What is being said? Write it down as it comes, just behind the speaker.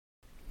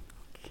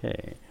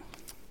Okay.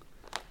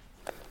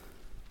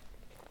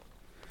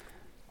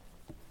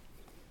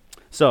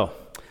 So,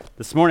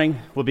 this morning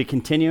we'll be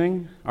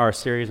continuing our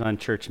series on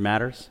Church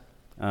Matters.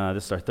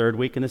 This is our third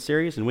week in the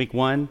series. In week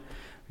one,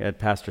 we had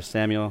Pastor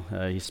Samuel.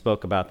 He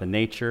spoke about the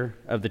nature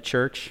of the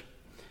church.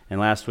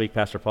 And last week,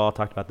 Pastor Paul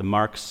talked about the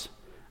marks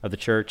of the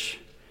church.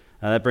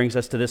 That brings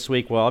us to this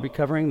week. We'll all be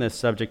covering the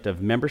subject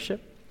of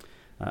membership,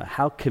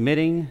 how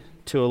committing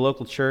to a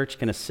local church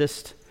can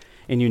assist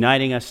in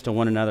uniting us to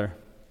one another,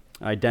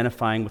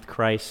 identifying with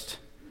Christ,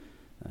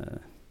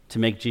 to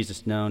make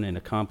Jesus known and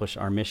accomplish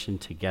our mission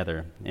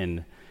together.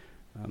 And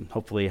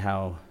hopefully,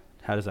 how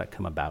does that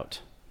come about?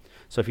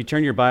 So if you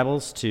turn your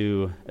Bibles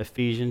to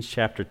Ephesians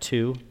chapter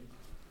 2, we'll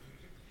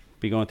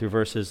be going through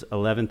verses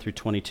 11 through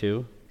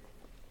 22.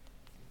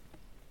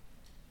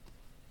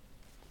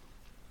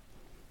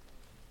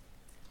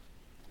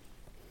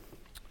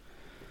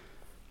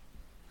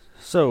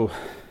 So,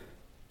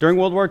 during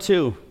World War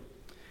II,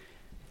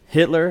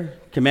 Hitler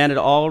commanded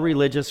all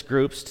religious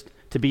groups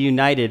to be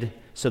united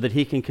so that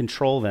he can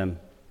control them.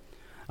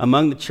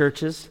 Among the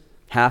churches,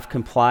 half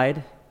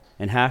complied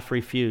and half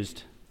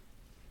refused.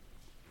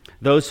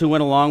 Those who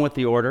went along with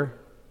the order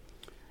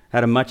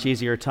had a much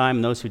easier time,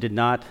 and those who did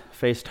not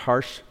faced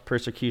harsh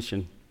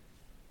persecution.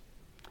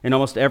 In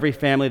almost every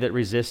family that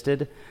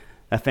resisted,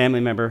 a family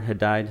member had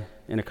died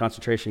in a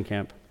concentration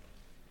camp.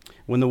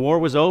 When the war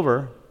was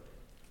over,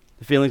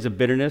 the feelings of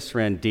bitterness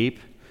ran deep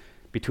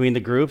between the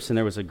groups, and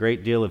there was a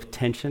great deal of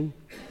tension.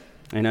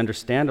 And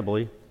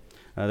understandably,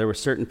 there were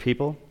certain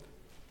people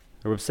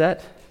who were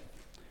upset.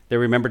 They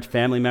remembered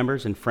family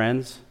members and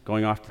friends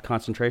going off to the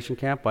concentration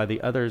camp while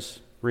the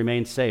others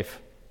remained safe.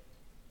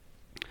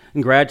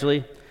 And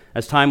gradually,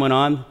 as time went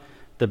on,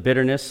 the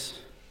bitterness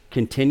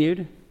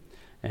continued,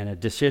 and a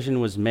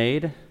decision was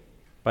made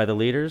by the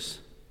leaders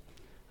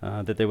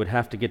that they would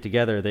have to get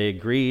together. They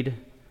agreed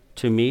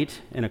to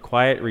meet in a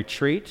quiet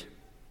retreat,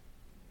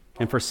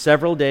 and for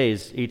several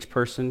days, each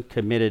person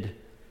committed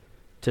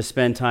to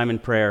spend time in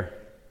prayer,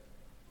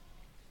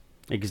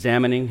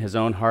 examining his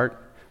own heart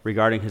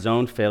regarding his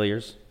own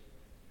failures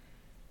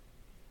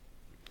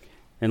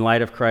in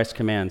light of Christ's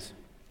commands.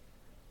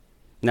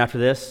 And after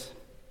this,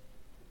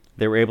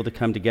 they were able to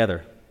come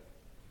together.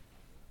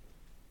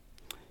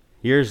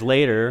 Years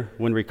later,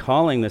 when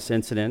recalling this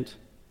incident,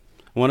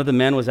 one of the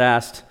men was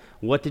asked,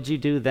 "What did you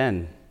do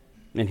then?"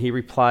 And he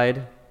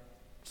replied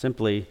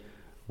simply,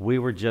 "We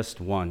were just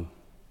one."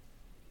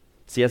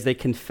 See, as they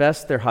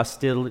confessed their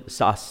hostility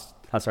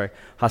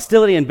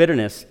and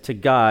bitterness to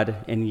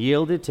God and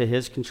yielded to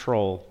his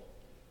control,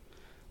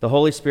 the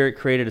Holy Spirit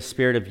created a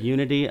spirit of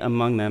unity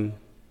among them,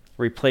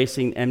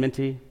 replacing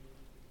enmity,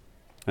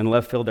 and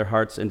love filled their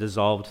hearts and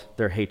dissolved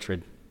their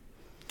hatred.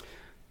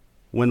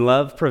 When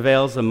love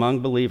prevails among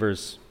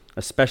believers,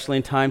 especially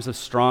in times of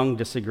strong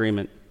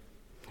disagreement,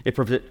 it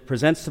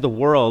presents to the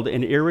world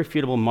an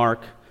irrefutable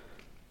mark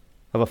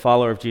of a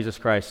follower of Jesus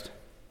Christ.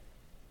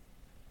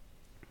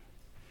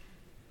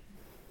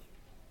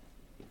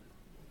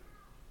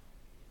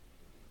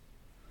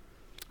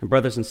 And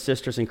brothers and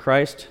sisters in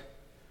Christ,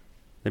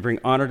 they bring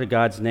honor to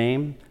God's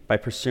name by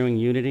pursuing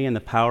unity in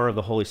the power of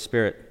the Holy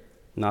Spirit,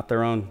 not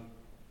their own.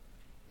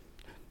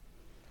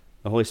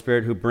 The Holy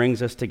Spirit who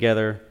brings us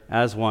together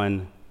as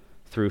one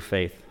through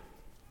faith.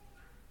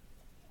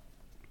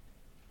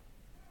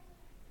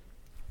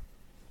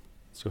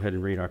 Let's go ahead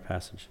and read our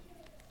passage.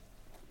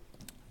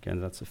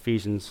 Again, that's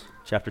Ephesians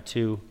chapter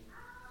 2,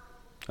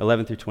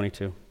 11 through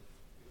 22.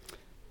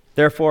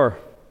 Therefore,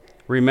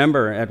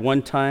 remember at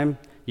one time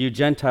you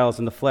Gentiles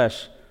in the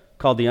flesh,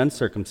 called the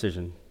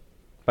uncircumcision,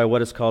 by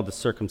what is called the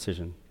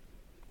circumcision,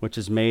 which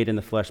is made in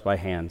the flesh by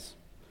hands.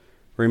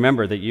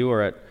 Remember that you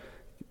are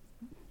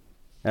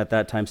at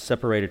that time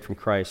separated from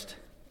Christ,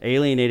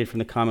 alienated from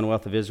the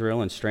commonwealth of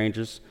Israel and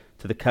strangers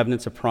to the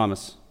covenants of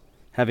promise,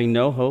 having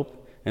no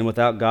hope and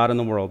without God in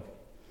the world.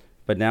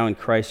 But now in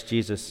Christ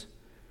Jesus,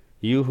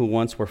 you who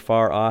once were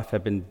far off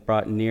have been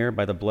brought near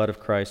by the blood of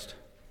Christ.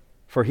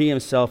 For he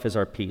himself is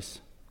our peace,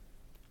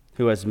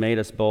 who has made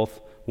us both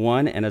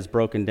one and has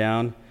broken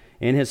down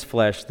in his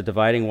flesh the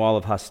dividing wall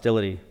of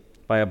hostility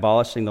by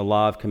abolishing the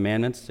law of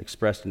commandments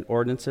expressed in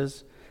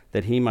ordinances,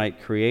 that he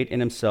might create in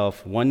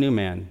himself one new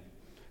man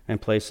in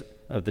place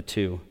of the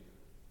two,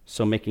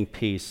 so making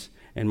peace,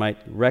 and might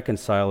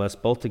reconcile us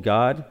both to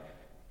God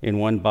in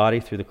one body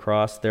through the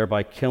cross,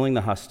 thereby killing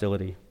the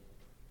hostility.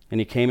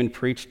 And he came and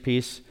preached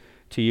peace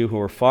to you who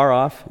were far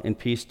off, and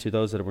peace to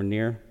those that were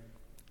near.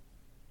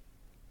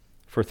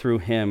 For through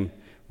him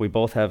we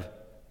both have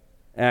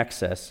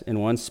access in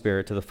one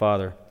spirit to the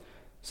Father,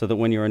 so that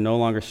when you are no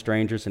longer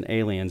strangers and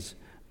aliens,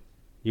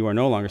 you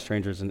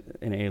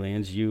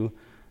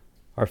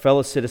are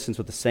fellow citizens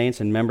with the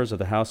saints and members of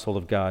the household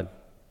of God,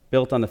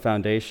 built on the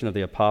foundation of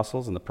the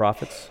apostles and the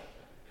prophets,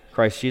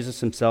 Christ Jesus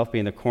himself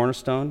being the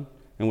cornerstone,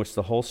 in which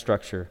the whole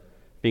structure,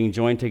 being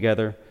joined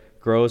together,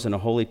 grows in a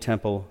holy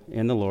temple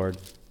in the Lord.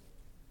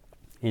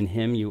 In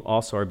him you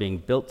also are being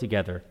built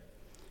together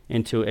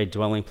into a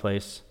dwelling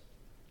place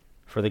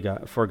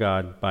for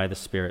God by the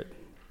Spirit.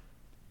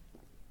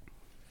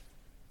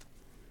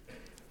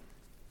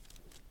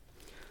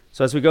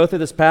 So as we go through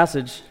this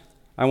passage,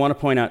 I want to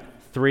point out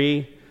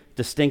three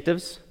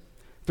distinctives,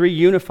 three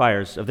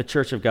unifiers of the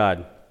church of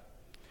God.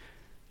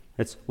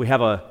 We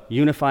have a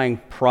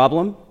unifying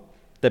problem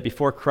that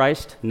before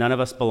Christ, none of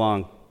us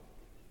belong.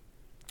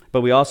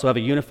 But we also have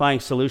a unifying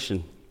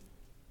solution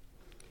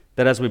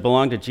that as we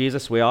belong to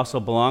Jesus, we also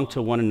belong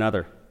to one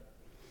another,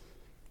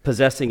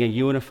 possessing a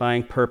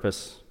unifying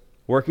purpose,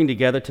 working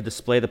together to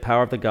display the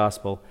power of the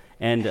gospel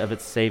and of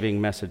its saving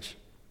message.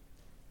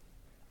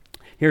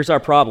 Here's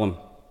our problem.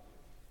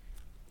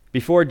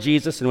 Before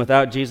Jesus and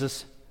without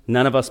Jesus,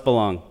 none of us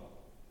belong.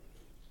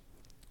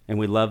 And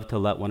we love to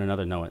let one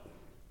another know it.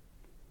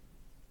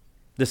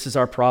 This is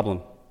our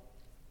problem.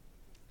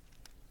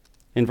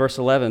 In verse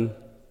 11,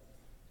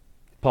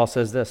 Paul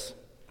says this,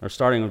 or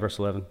starting with verse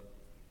 11.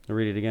 I'll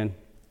read it again.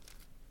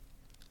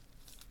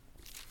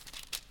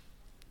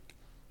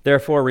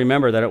 Therefore,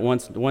 remember that at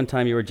one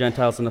time you were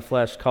Gentiles in the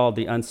flesh, called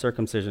the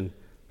uncircumcision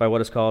by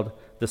what is called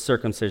the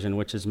circumcision,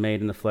 which is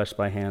made in the flesh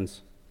by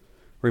hands.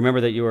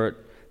 Remember that you were at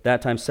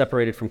that time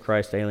separated from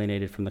Christ,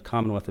 alienated from the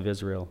commonwealth of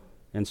Israel,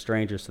 and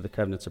strangers to the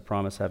covenants of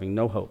promise, having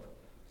no hope,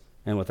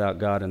 and without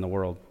God in the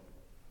world.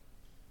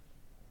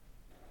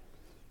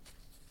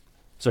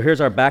 So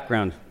here's our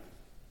background.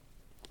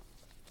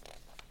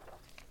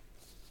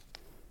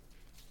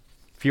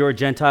 If you were a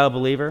Gentile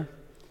believer,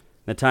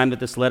 the time that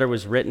this letter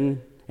was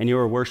written, and you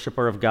were a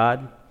worshiper of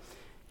God,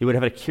 you would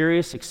have a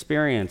curious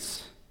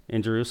experience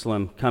in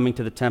Jerusalem coming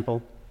to the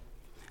temple.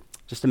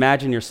 Just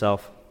imagine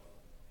yourself.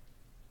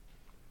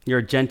 You're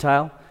a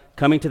Gentile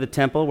coming to the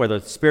temple where the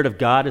Spirit of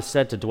God is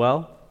said to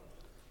dwell.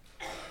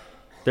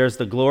 There's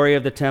the glory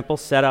of the temple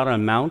set out on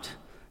a mount.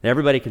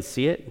 Everybody can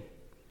see it,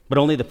 but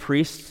only the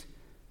priests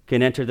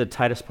can enter the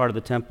tightest part of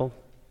the temple,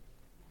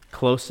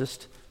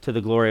 closest to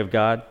the glory of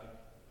God.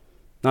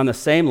 On the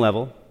same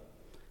level,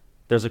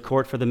 there's a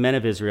court for the men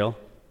of Israel.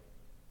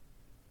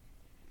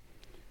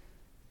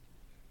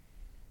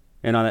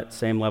 And on that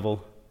same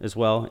level as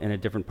well, in a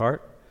different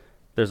part,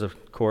 there's a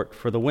court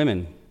for the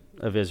women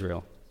of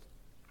Israel.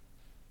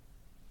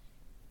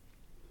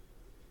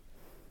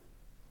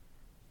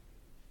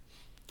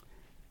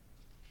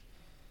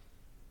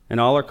 And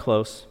all are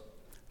close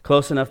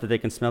enough that they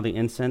can smell the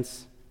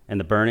incense and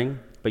the burning.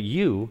 But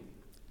you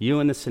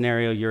in this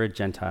scenario, you're a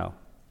Gentile.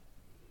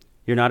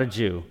 You're not a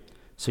Jew,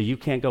 so you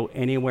can't go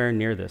anywhere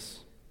near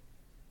this.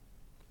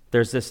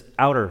 There's this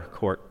outer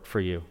court for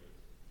you,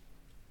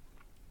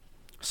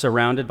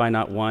 surrounded by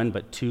not one,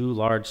 but two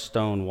large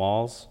stone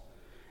walls,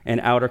 an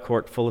outer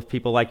court full of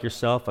people like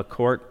yourself, a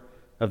court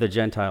of the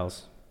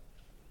Gentiles.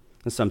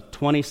 And some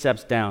 20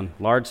 steps down,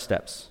 large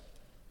steps,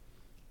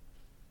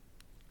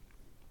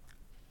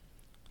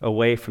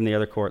 away from the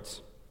other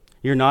courts.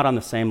 You're not on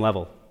the same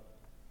level.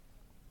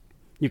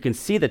 You can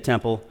see the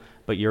temple,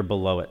 but you're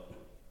below it.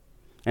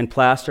 And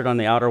plastered on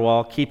the outer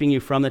wall, keeping you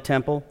from the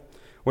temple,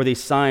 were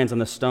these signs on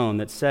the stone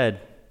that said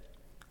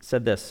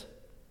this: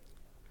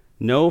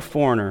 no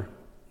foreigner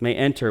may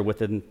enter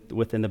within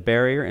the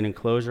barrier and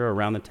enclosure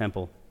around the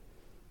temple.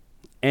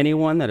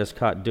 Anyone that is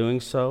caught doing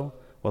so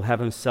will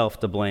have himself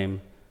to blame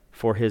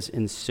for his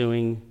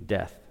ensuing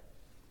death.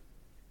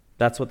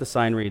 That's what the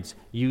sign reads.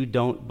 You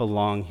don't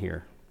belong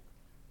here.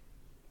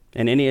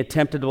 And any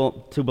attempt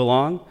to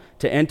belong,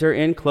 to enter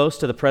in close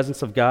to the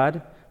presence of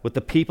God, with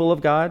the people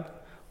of God,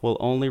 will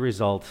only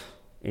result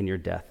in your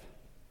death.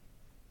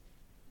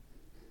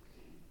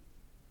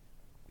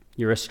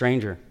 You're a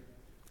stranger.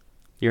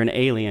 You're an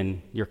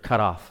alien. You're cut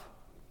off.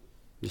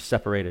 You're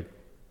separated.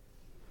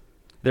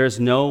 There is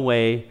no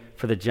way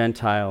for the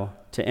Gentile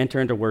to enter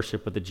into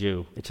worship with the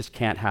Jew. It just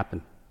can't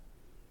happen.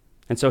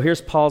 And so here's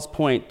Paul's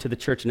point to the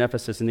church in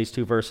Ephesus in these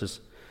two verses.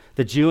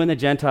 The Jew and the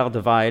Gentile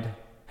divide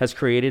has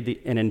created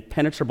an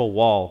impenetrable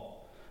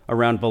wall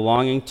around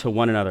belonging to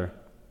one another.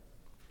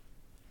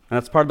 And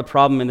that's part of the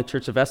problem in the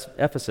church of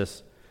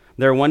Ephesus.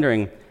 They're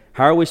wondering,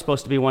 how are we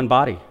supposed to be one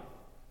body?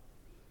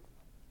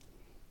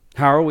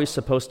 How are we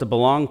supposed to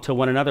belong to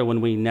one another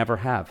when we never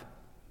have?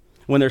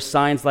 When there's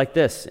signs like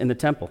this in the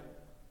temple?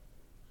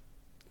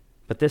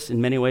 But this, in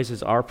many ways,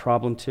 is our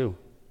problem too.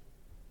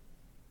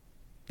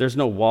 There's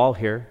no wall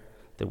here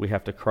that we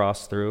have to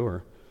cross through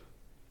or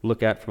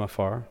look at from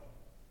afar.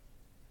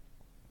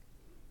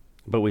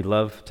 But we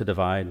love to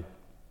divide.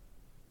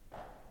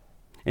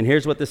 And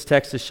here's what this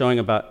text is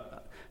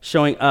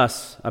showing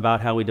us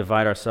about how we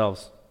divide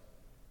ourselves.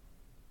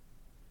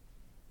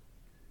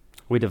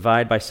 We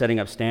divide by setting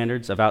up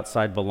standards of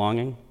outside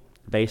belonging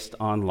based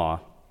on law.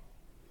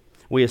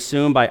 We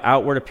assume by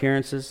outward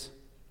appearances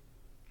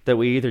that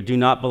we either do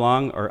not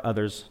belong or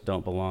others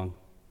don't belong.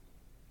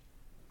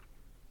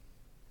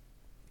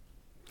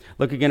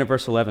 Look again at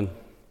verse 11.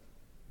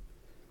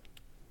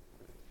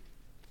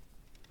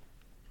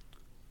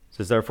 It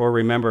says, therefore,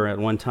 remember at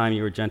one time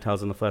you were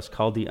Gentiles in the flesh,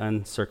 called the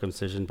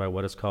uncircumcision by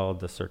what is called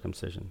the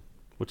circumcision,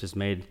 which is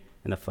made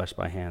in the flesh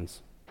by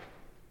hands.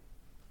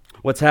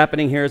 What's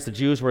happening here is the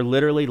Jews were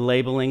literally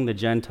labeling the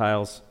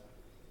Gentiles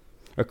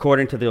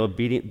according to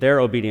their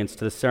obedience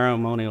to the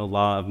ceremonial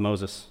law of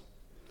Moses.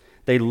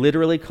 They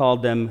literally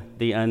called them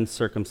the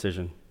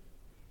uncircumcision.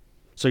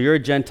 So you're a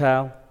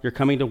Gentile, you're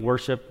coming to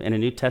worship in a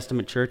New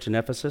Testament church in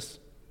Ephesus.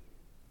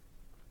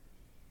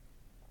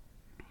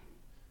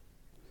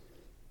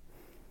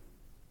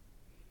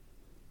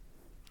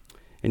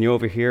 And you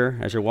overhear,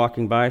 as you're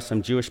walking by,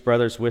 some Jewish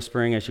brothers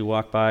whispering as you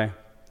walk by,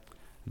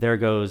 there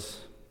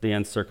goes the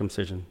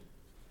uncircumcision.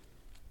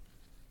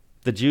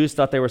 The Jews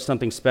thought they were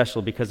something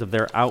special because of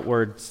their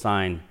outward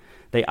sign.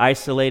 They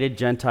isolated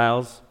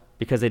Gentiles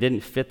because they didn't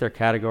fit their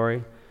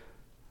category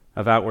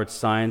of outward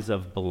signs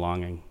of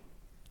belonging.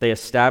 They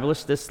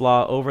established this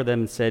law over them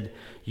and said,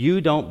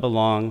 you don't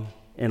belong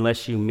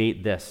unless you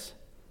meet this.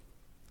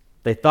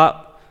 They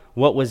thought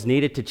what was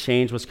needed to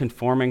change was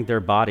conforming their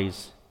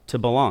bodies to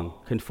belong,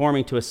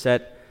 conforming to a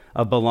set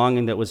of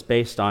belonging that was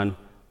based on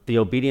the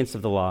obedience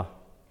of the law.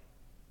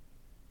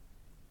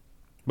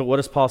 But what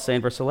does Paul say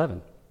in verse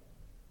 11?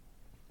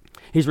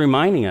 He's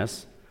reminding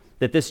us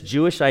that this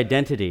Jewish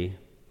identity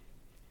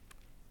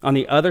on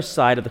the other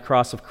side of the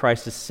cross of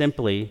Christ is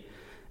simply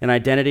an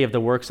identity of the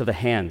works of the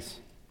hands,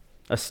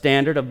 a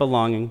standard of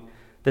belonging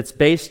that's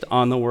based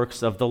on the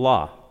works of the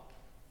law.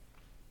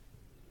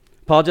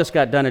 Paul just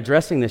got done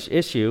addressing this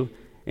issue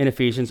in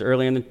Ephesians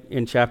early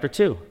in chapter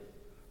 2.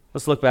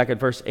 Let's look back at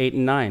verse 8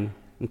 and 9.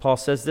 And Paul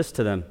says this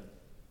to them.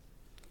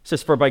 He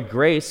says, for by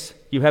grace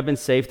you have been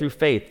saved through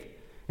faith,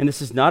 and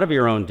this is not of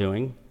your own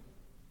doing.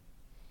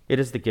 It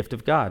is the gift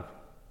of God,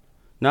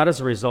 not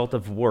as a result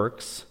of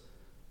works,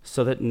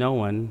 so that no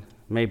one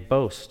may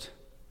boast.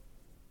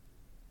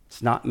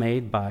 It's not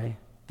made by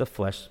the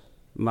flesh,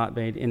 not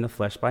made in the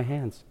flesh by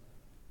hands.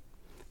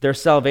 Their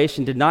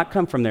salvation did not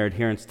come from their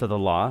adherence to the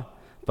law,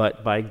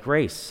 but by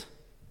grace.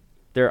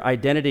 Their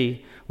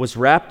identity was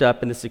wrapped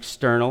up in this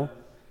external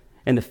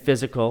and the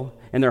physical,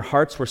 and their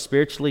hearts were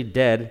spiritually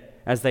dead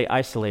as they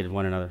isolated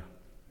one another.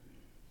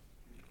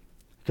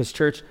 Because,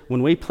 church,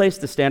 when we place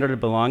the standard of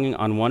belonging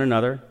on one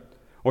another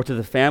or to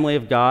the family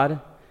of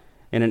God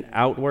in an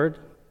outward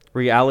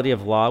reality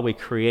of law, we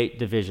create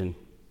division.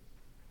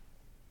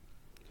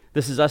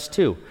 This is us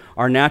too.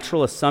 Our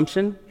natural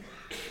assumption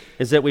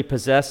is that we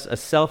possess a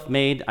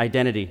self-made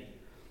identity.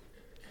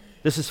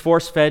 This is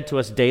force-fed to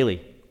us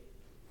daily.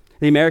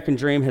 The American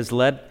dream has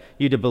led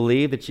you to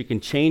believe that you can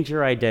change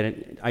your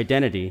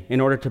identity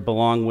in order to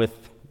belong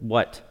with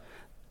what?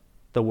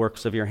 The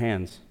works of your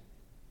hands.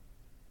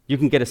 You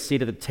can get a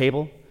seat at the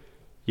table.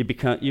 You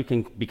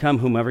can become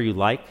whomever you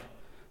like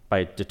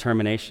by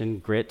determination,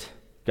 grit,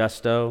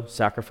 gusto,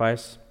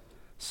 sacrifice.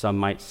 Some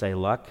might say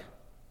luck,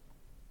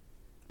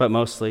 but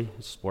mostly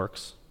it's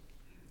works.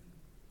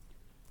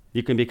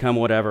 You can become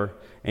whatever,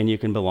 and you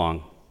can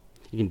belong.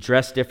 You can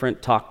dress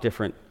different, talk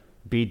different,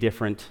 be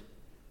different,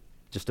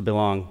 just to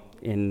belong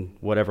in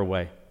whatever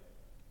way.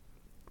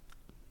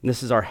 And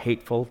this is our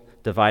hateful,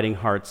 dividing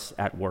hearts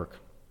at work.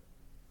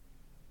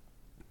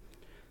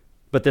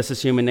 But this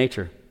is human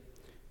nature,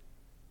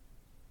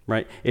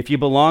 right? If you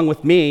belong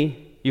with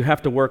me, you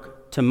have to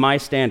work to my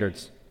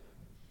standards.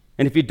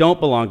 And if you don't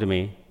belong to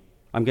me,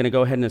 I'm going to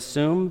go ahead and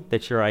assume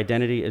that your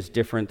identity is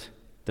different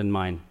than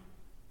mine.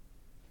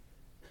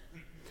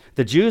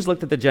 The Jews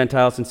looked at the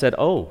Gentiles and said,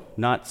 oh,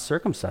 not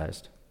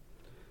circumcised.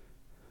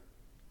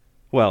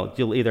 Well,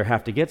 you'll either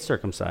have to get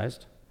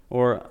circumcised,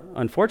 or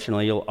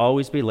unfortunately, you'll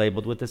always be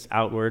labeled with this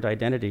outward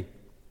identity,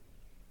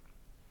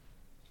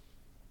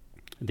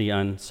 the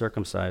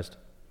uncircumcised.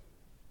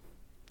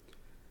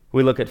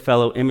 We look at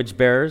fellow image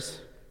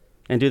bearers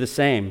and do the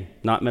same.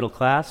 Not middle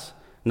class,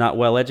 not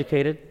well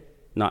educated,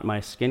 not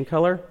my skin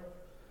color,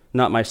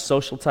 not my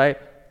social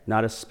type,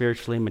 not as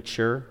spiritually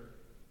mature.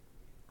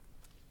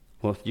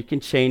 Well, you can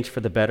change for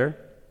the better.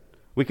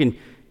 We can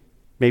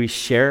maybe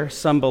share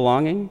some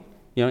belonging,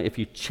 if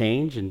you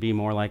change and be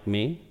more like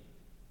me.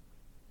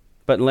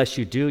 But unless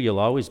you do, you'll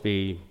always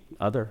be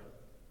other.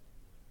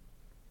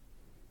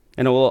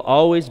 And it will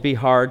always be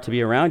hard to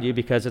be around you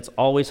because it's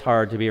always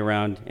hard to be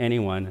around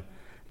anyone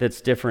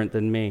that's different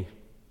than me.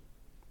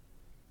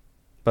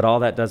 But all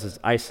that does is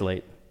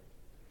isolate.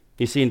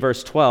 You see, in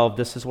verse 12,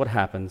 this is what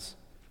happens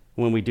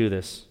when we do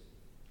this.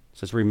 It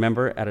says,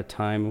 remember at a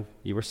time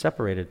you were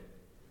separated.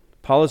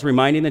 Paul is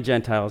reminding the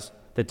Gentiles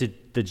that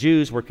the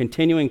Jews were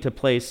continuing to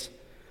place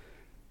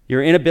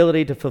your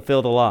inability to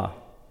fulfill the law.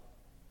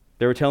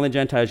 They were telling the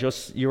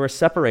Gentiles, you are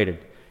separated,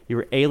 you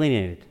are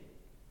alienated,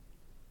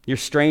 you're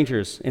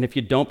strangers, and if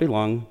you don't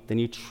belong, then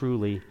you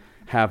truly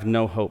have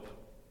no hope.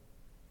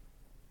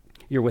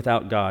 You're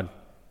without God.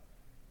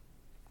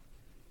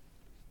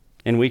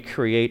 And we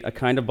create a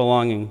kind of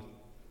belonging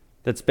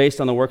that's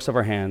based on the works of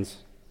our hands,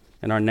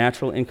 and our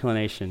natural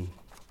inclination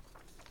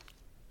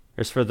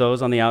is for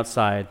those on the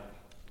outside,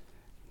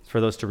 for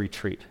those to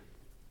retreat.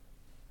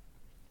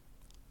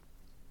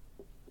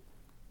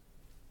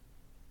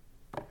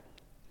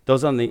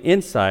 Those on the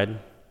inside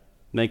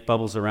make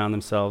bubbles around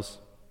themselves,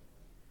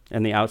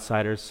 and the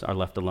outsiders are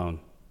left alone.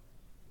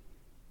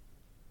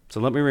 So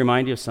let me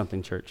remind you of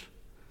something, church.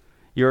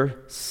 Your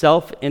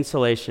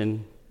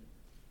self-insulation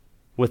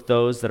with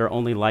those that are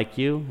only like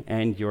you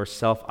and your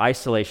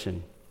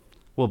self-isolation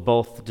will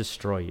both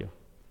destroy you.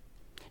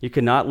 You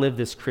cannot live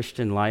this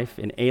Christian life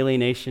in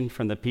alienation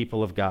from the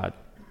people of God.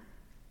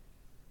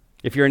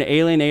 If you're an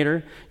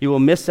alienator, you will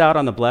miss out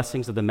on the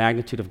blessings of the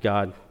magnitude of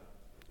God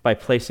by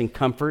placing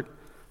comfort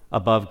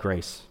above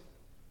grace.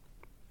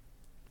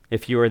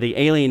 If you are the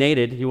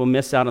alienated, you will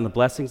miss out on the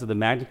blessings of the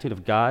magnitude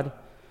of God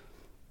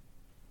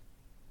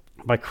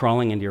by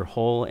crawling into your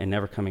hole and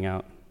never coming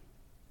out.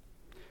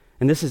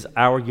 And this is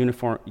our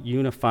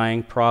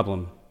unifying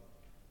problem.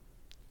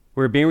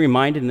 We're being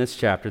reminded in this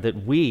chapter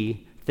that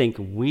we think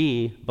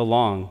we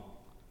belong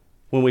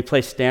when we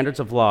place standards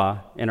of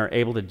law and are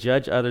able to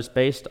judge others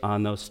based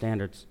on those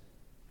standards.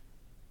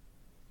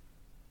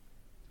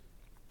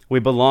 We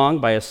belong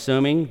by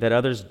assuming that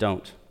others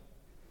don't.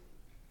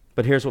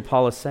 But here's what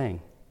Paul is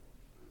saying.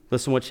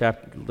 Listen what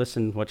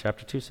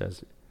chapter 2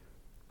 says.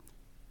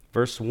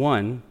 Verse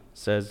 1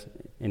 says,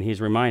 and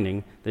he's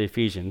reminding the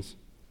Ephesians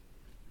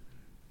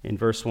in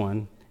verse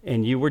 1,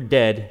 and you were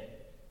dead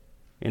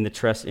in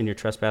your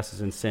trespasses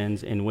and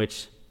sins in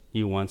which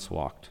you once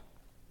walked.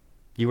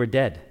 You were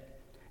dead.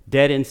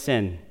 Dead in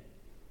sin.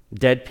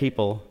 Dead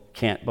people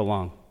can't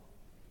belong.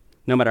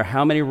 No matter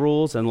how many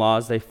rules and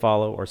laws they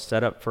follow or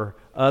set up for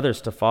others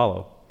to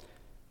follow,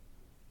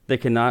 they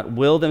cannot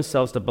will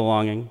themselves to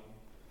belonging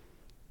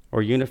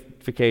or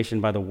unification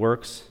by the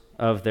works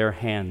of their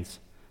hands,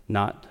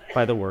 not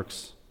by the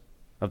works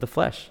of the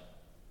flesh.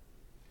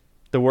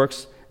 The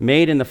works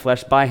made in the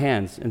flesh by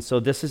hands. And so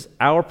this is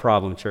our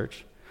problem,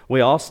 church.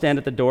 We all stand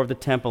at the door of the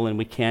temple and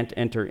we can't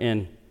enter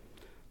in.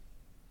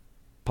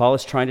 Paul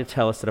is trying to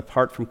tell us that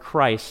apart from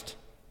Christ,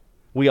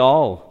 we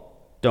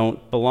all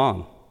don't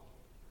belong.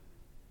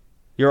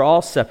 You're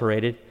all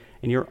separated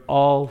and you're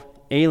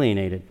all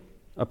alienated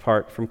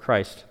apart from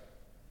Christ.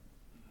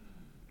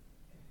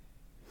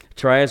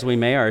 Try as we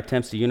may, our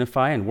attempts to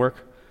unify and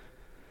work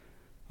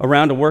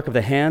around a work of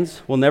the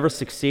hands will never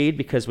succeed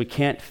because we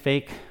can't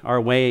fake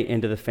our way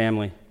into the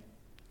family.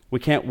 We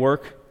can't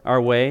work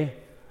our way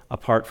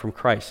apart from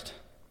Christ.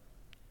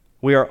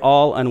 We are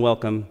all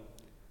unwelcome.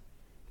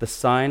 The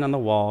sign on the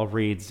wall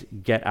reads,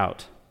 "Get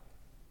out."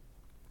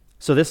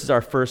 So this is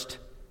our first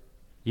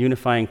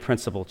unifying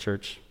principle,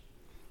 church.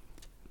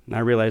 And I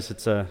realize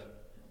it's a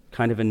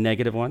kind of a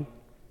negative one,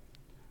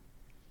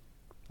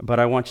 but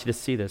I want you to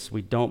see this.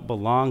 We don't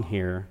belong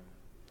here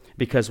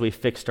because we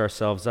fixed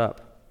ourselves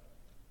up.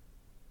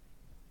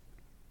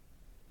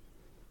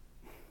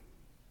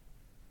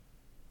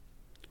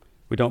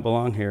 We don't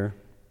belong here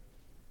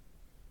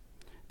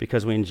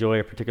because we enjoy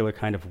a particular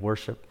kind of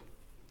worship,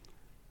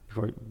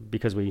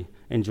 because we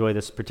enjoy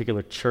this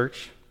particular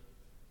church.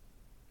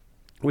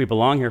 We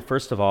belong here,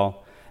 first of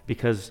all,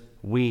 because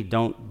we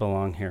don't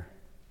belong here.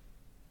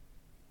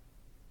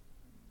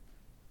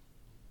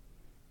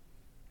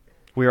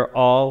 We are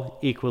all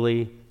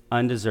equally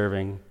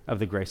undeserving of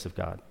the grace of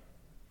God.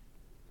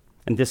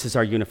 And this is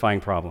our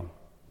unifying problem.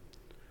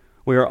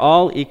 We are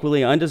all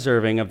equally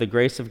undeserving of the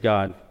grace of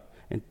God.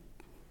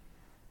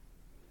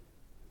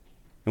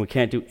 And we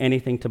can't do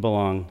anything to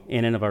belong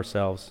in and of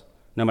ourselves,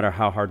 no matter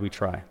how hard we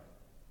try.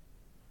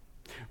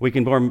 We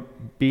can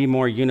be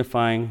more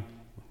unifying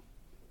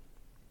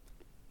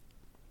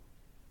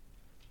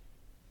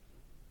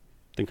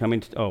than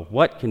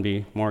what can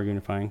be more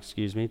unifying,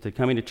 to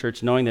coming to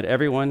church knowing that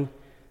everyone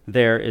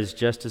there is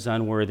just as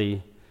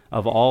unworthy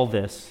of all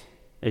this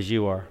as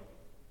you are.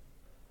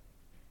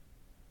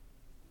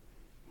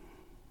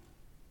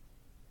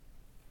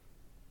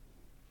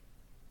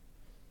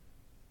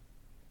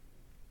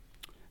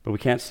 But we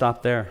can't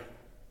stop there.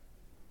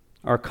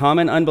 Our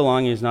common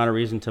unbelonging is not a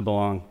reason to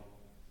belong.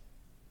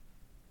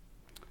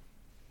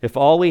 If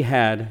all we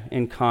had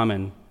in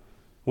common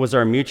was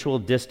our mutual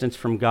distance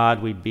from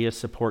God, we'd be a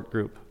support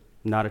group,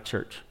 not a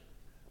church.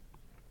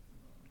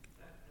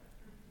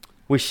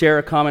 We share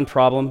a common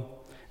problem,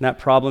 and that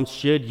problem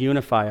should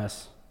unify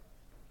us.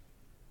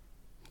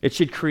 It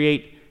should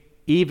create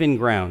even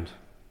ground.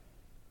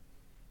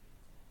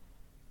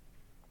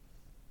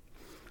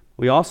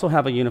 We also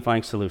have a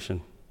unifying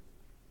solution.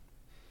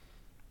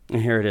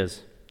 And here it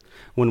is.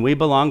 When we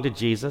belong to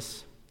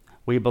Jesus,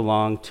 we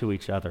belong to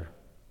each other.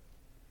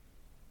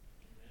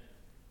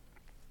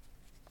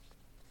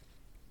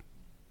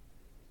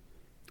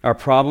 Our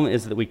problem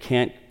is that we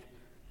can't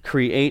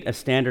create a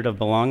standard of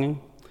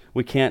belonging.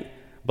 We can't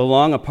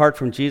belong apart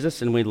from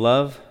Jesus, and we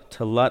love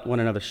to let one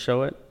another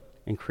show it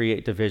and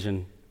create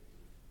division.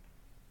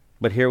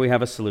 But here we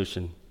have a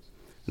solution.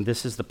 And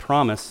this is the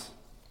promise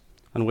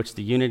on which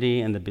the unity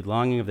and the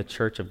belonging of the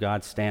church of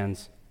God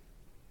stands.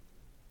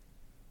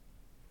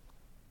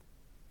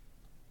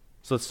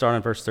 So let's start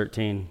on verse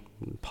 13.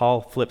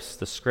 Paul flips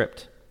the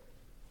script.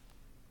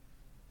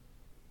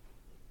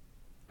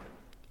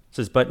 It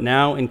says, "But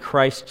now in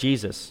Christ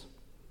Jesus,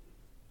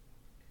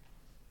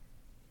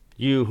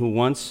 you who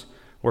once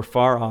were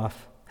far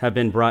off have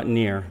been brought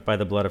near by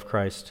the blood of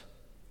Christ."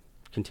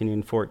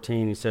 Continuing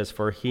 14, he says,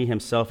 "For he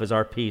himself is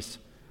our peace,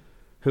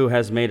 who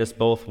has made us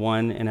both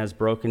one and has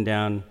broken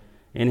down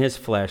in his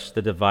flesh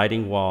the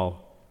dividing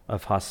wall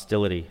of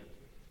hostility."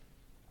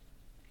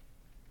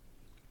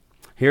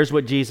 Here's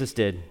what Jesus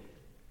did.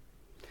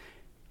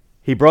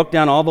 He broke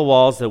down all the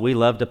walls that we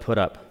love to put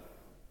up.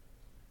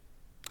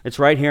 It's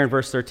right here in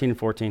verse 13 and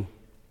 14.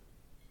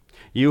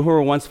 You who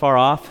were once far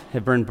off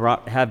have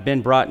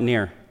been brought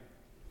near,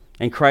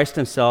 and Christ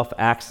himself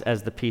acts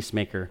as the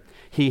peacemaker.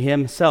 He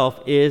himself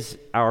is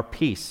our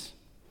peace,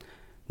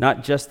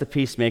 not just the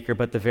peacemaker,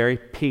 but the very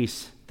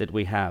peace that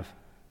we have.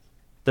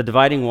 The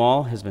dividing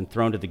wall has been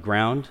thrown to the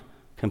ground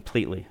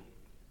completely.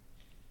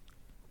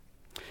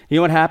 You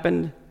know what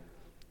happened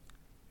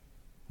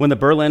when the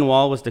Berlin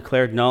Wall was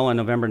declared null on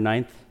November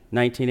 9th,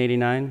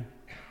 1989?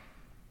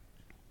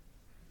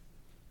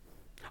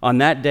 On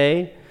that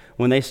day,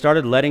 when they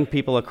started letting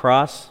people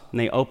across, and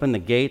they opened the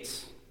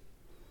gates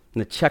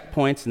and the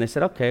checkpoints, and they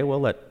said, okay,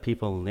 we'll let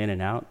people in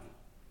and out.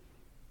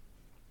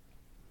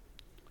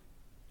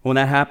 When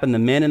that happened, the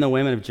men and the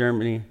women of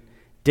Germany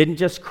didn't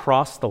just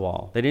cross the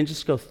wall. They didn't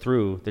just go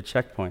through the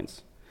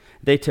checkpoints.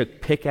 They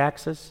took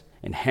pickaxes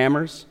and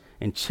hammers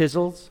and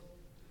chisels,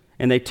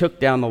 and they took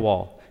down the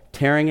wall,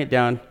 tearing it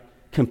down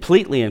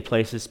completely in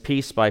places,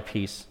 piece by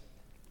piece.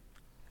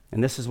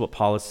 And this is what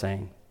Paul is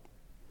saying.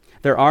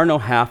 There are no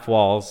half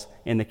walls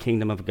in the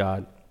kingdom of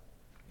God.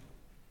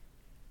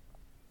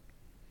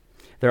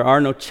 There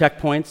are no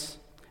checkpoints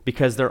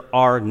because there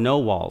are no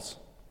walls.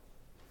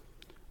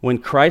 When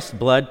Christ's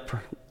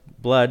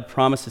blood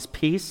promises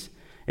peace,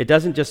 it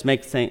doesn't just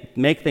make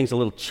things a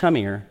little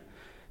chummier.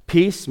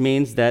 Peace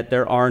means that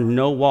there are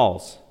no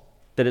walls,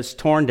 that it's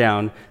torn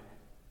down.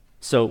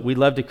 So we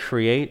love to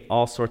create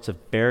all sorts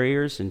of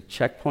barriers and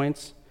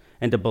checkpoints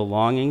and to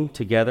belonging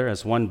together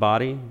as one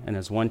body and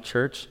as one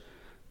church.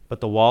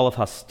 But the wall of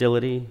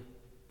hostility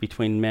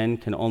between men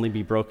can only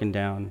be broken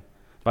down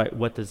by,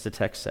 what does the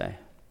text say?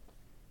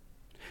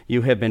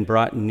 You have been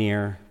brought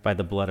near by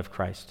the blood of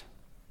Christ.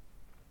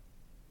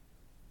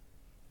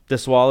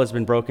 This wall has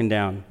been broken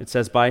down. It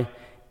says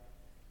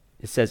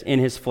in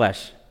his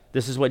flesh.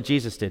 This is what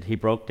Jesus did. He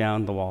broke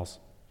down the walls.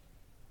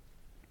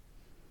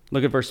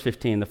 Look at verse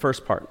 15, the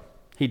first part.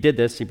 He did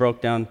this. He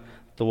broke down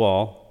the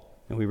wall.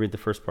 And we read the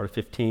first part of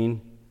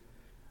 15.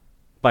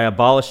 By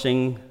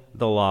abolishing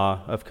the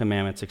law of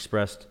commandments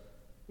expressed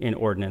in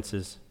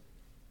ordinances,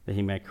 that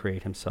he might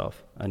create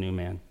himself a new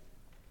man.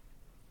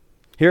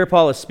 Here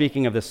Paul is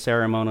speaking of the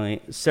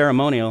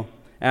ceremonial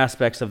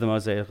aspects of the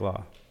Mosaic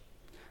law,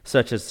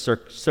 such as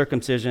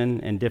circumcision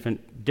and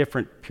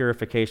different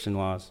purification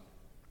laws.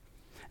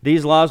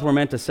 These laws were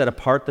meant to set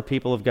apart the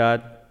people of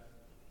God.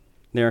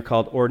 They are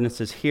called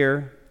ordinances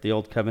here, the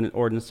Old Covenant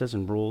ordinances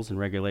and rules and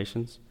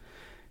regulations.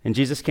 And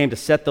Jesus came to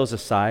set those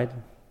aside.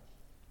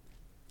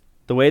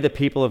 The way the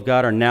people of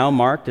God are now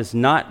marked is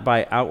not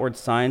by outward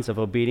signs of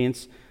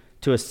obedience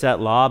to a set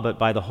law, but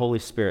by the Holy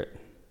Spirit.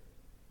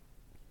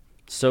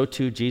 So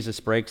too Jesus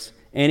breaks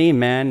any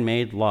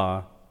man-made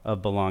law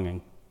of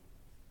belonging.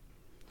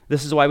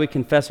 This is why we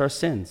confess our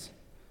sins.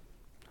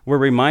 We're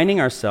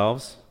reminding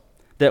ourselves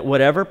that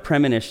whatever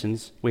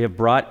premonitions we have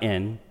brought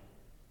in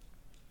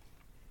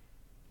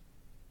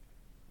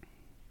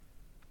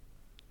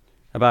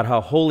about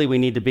how holy we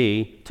need to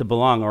be to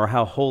belong, or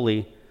how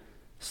holy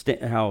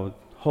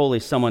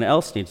someone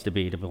else needs to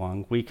be to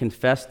belong, we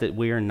confess that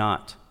we are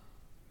not.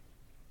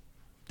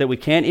 That we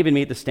can't even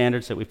meet the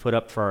standards that we put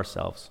up for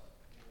ourselves.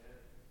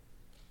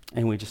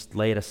 And we just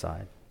lay it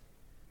aside.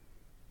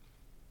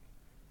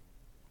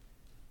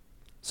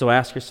 So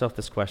ask yourself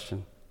this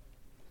question.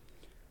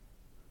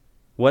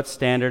 What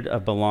standard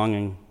of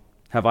belonging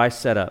have I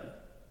set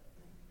up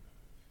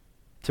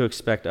to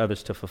expect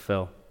others to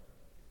fulfill?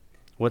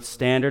 What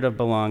standard of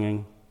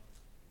belonging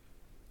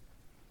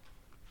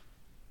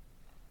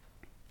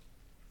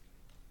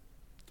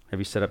have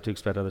you set up to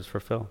expect others to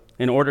fulfill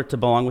in order to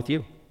belong with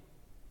you?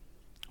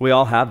 We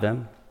all have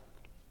them.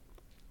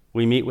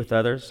 We meet with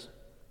others.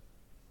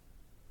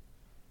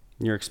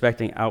 You're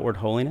expecting outward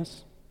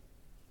holiness?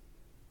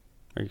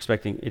 Are you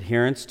expecting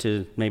adherence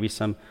to maybe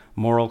some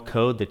moral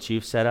code that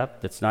you've set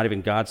up that's not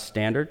even God's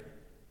standard?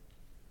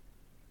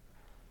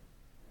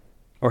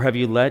 Or have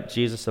you let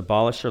Jesus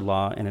abolish your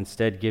law and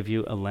instead give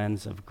you a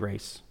lens of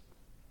grace?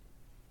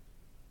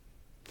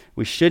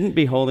 We shouldn't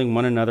be holding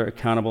one another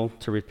accountable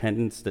to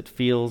repentance that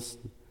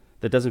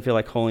doesn't feel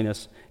like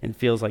holiness and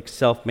feels like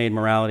self-made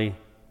morality,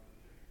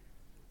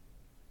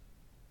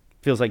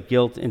 feels like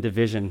guilt and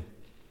division,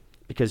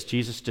 because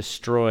Jesus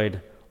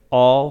destroyed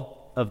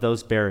all of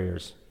those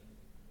barriers.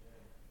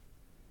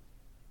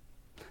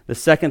 The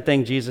second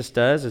thing Jesus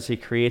does is he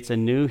creates a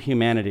new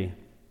humanity.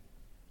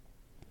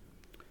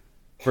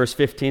 Verse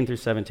 15 through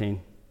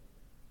 17.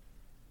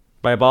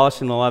 By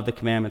abolishing the law of the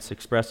commandments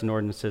expressed in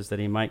ordinances, that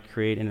he might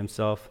create in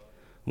himself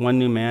one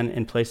new man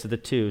in place of the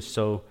two,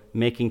 so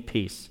making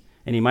peace.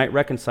 And he might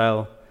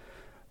reconcile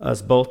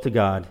us both to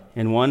God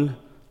in one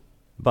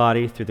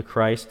body through the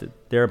Christ,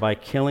 thereby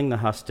killing the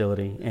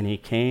hostility. And he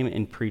came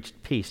and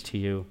preached peace to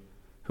you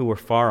who were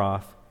far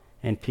off,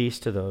 and peace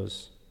to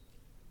those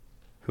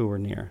who were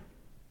near.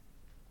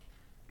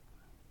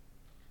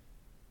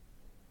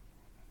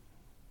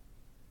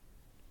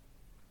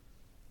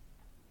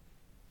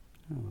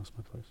 I lost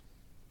my place.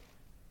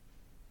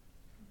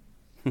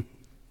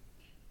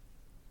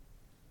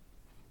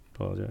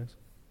 Apologize.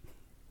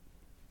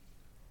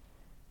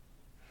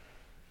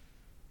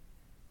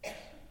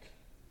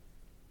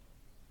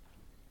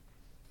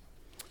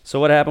 So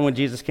what happened when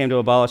Jesus came to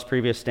abolish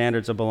previous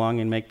standards of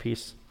belonging and make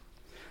peace?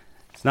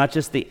 It's not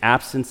just the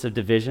absence of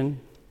division,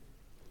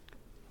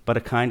 but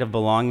a kind of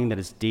belonging that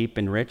is deep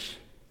and rich.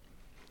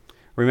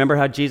 Remember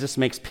how Jesus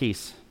makes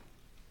peace.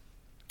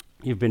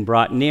 You've been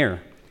brought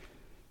near,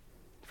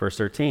 verse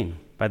 13,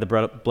 by the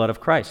blood of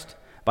Christ.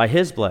 By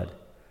his blood,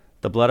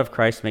 the blood of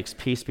Christ makes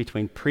peace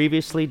between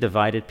previously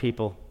divided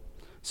people.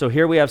 So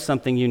here we have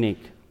something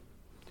unique.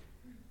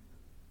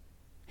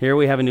 Here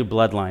we have a new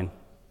bloodline.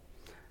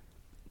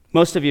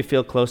 Most of you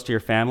feel close to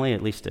your family,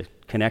 at least a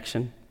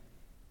connection.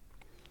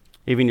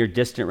 Even your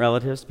distant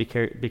relatives,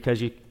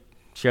 because you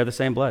share the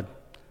same blood,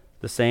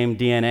 the same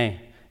DNA.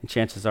 And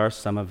chances are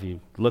some of you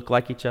look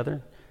like each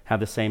other, have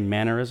the same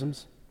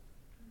mannerisms.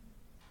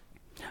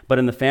 But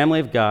in the family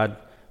of God,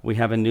 we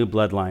have a new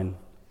bloodline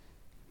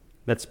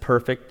that's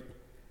perfect,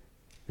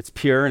 it's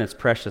pure, and it's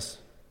precious.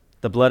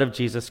 The blood of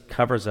Jesus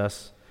covers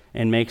us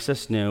and makes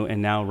us new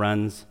and now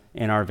runs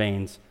in our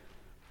veins.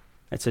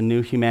 It's a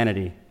new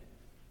humanity.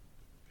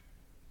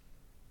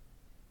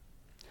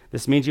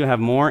 This means you have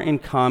more in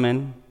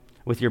common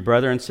with your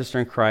brother and sister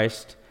in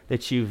Christ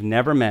that you've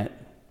never met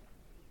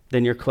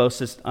than your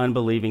closest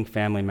unbelieving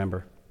family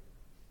member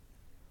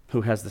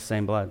who has the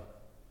same blood.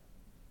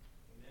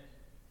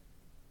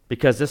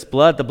 Because this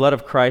blood, the blood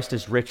of Christ,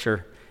 is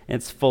richer and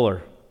it's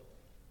fuller.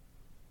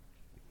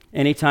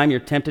 Anytime you're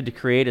tempted to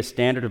create a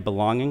standard of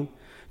belonging,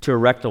 to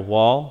erect a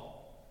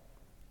wall,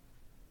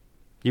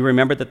 you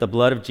remember that the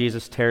blood of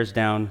Jesus tears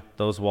down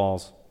those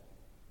walls.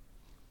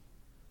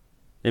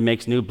 It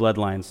makes new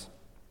bloodlines.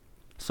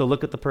 So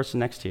look at the person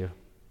next to you.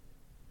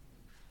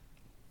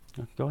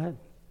 Go ahead.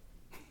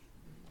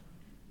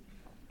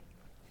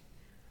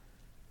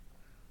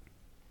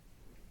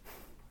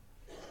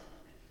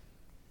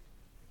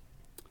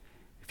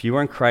 If you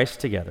are in Christ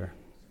together,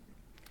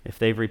 if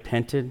they've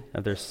repented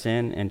of their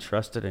sin and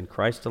trusted in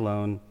Christ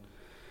alone,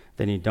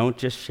 then you don't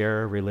just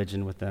share a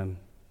religion with them.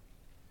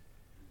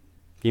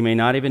 You may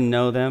not even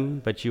know them,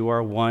 but you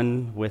are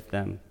one with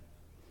them.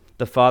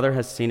 The Father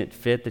has seen it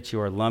fit that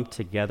you are lumped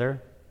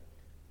together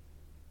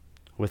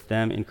with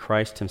them in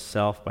Christ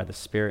himself by the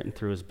Spirit and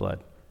through his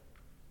blood.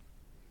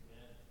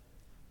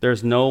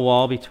 There's no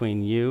wall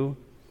between you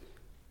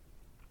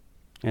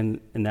and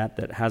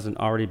that hasn't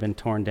already been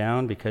torn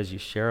down because you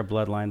share a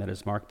bloodline that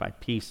is marked by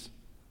peace.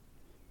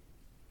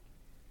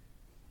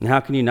 And how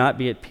can you not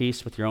be at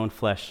peace with your own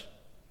flesh,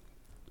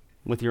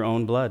 with your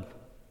own blood?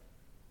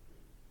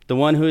 The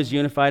one who is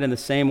unified in the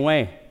same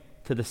way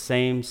to the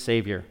same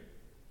Savior.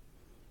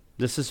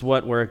 This is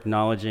what we're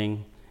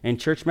acknowledging in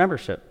church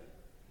membership.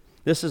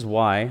 This is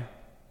why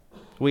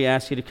we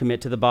ask you to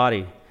commit to the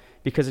body,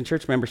 because in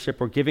church membership,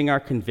 we're giving our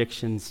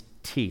convictions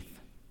teeth.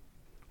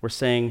 We're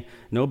saying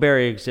no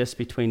barrier exists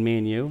between me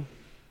and you,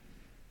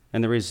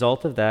 and the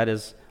result of that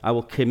is I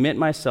will commit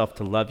myself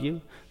to love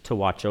you, to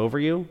watch over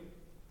you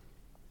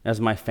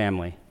as my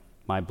family,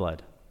 my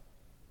blood.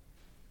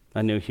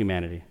 A new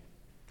humanity,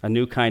 a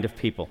new kind of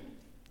people.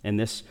 And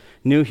this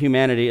new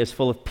humanity is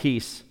full of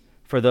peace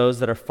for those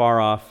that are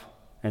far off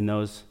and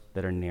those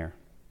that are near.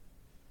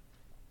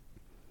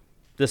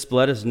 This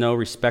blood is no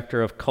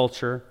respecter of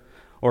culture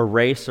or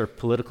race or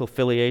political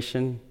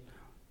affiliation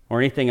or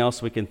anything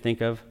else we can think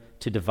of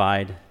to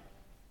divide.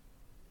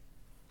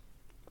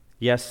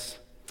 Yes,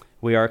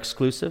 we are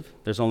exclusive.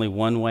 There's only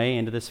one way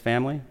into this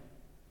family.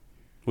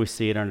 We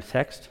see it on the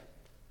text.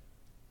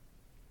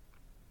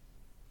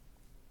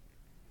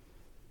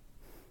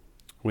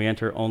 We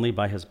enter only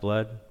by his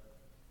blood.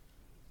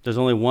 There's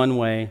only one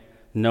way,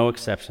 no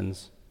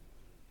exceptions.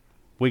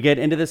 We get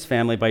into this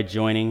family by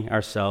joining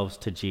ourselves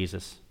to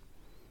Jesus.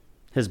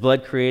 His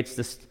blood creates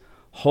this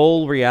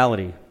whole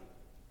reality,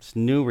 this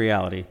new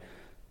reality.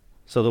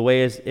 So the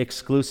way is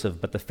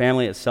exclusive, but the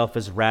family itself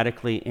is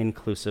radically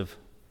inclusive.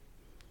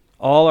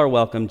 All are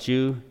welcome,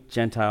 Jew,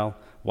 Gentile,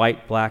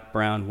 white, black,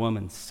 brown,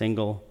 woman,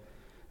 single,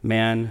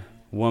 man,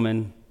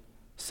 woman,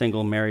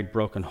 single, married,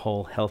 broken,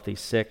 whole, healthy,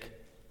 sick,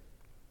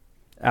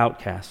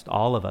 outcast,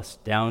 all of us,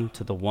 down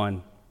to the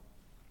one.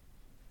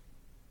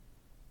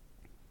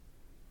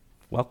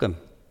 Welcome.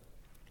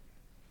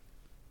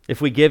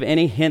 If we give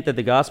any hint that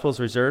the gospel is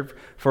reserved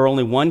for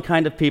only one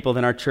kind of people,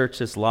 then our church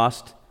has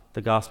lost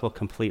the gospel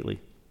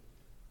completely.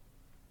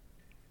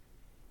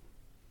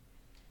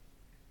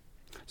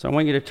 So I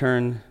want you to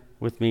turn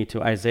with me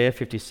to Isaiah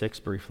 56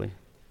 briefly.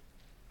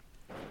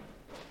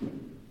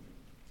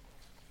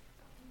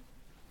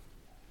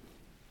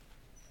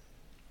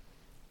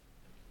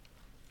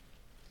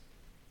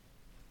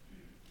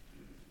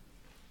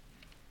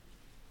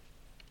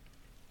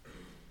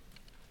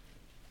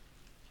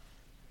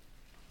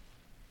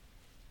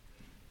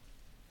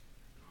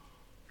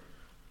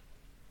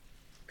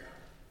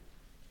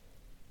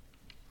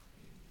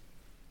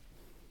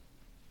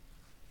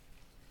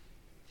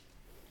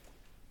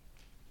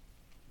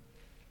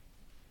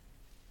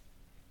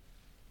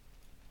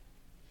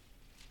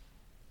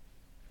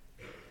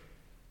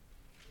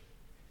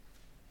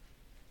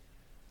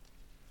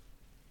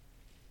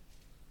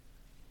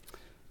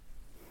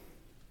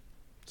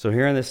 So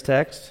here in this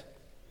text,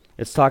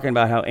 it's talking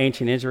about how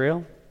ancient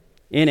Israel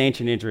in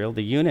ancient Israel,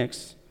 the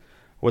eunuchs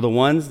were the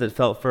ones that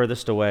felt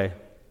furthest away.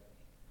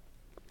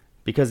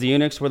 Because the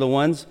eunuchs were the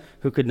ones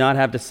who could not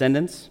have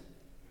descendants,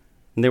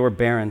 and they were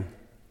barren.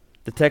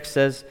 The text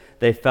says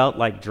they felt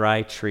like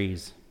dry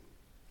trees.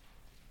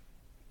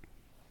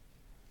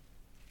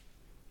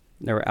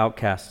 They were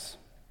outcasts.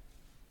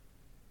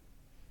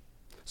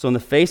 So in the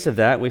face of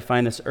that, we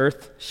find this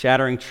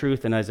earth-shattering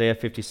truth in Isaiah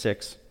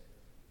 56.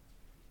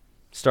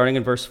 Starting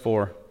in verse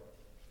 4.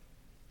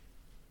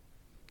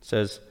 It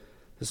says,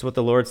 this is what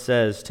the Lord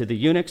says, "To the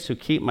eunuchs who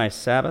keep my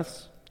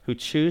Sabbaths, who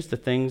choose the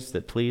things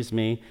that please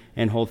me,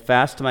 and hold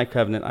fast to my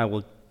covenant, I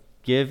will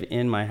give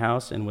in my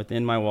house and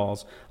within my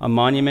walls a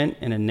monument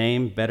and a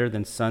name better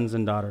than sons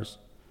and daughters.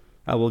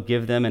 I will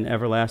give them an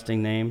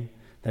everlasting name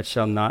that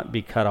shall not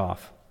be cut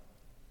off."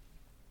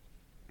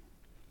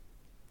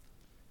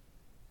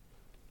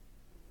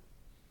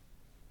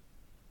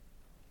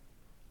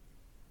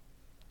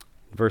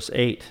 Verse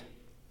 8,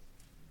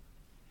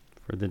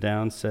 further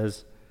down,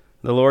 says,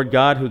 "The Lord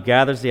God who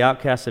gathers the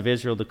outcasts of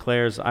Israel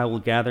declares, I will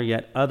gather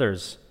yet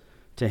others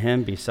to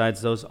him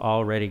besides those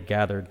already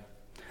gathered."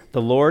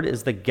 The Lord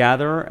is the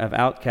gatherer of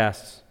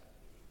outcasts,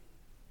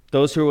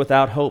 those who are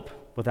without hope,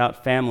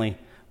 without family,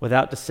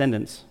 without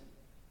descendants.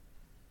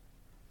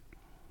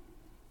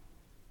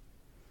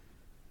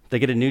 They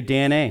get a new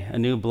DNA, a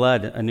new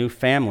blood, a new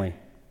family,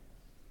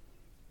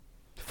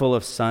 full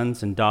of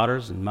sons and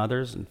daughters and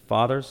mothers and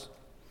fathers,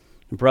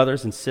 and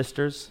brothers and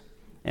sisters,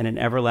 and an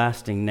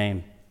everlasting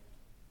name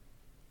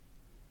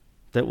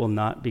that will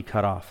not be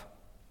cut off.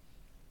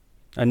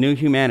 A new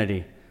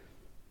humanity.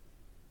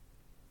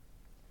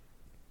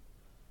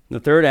 The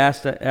third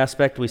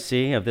aspect we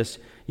see of this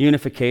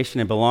unification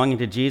and belonging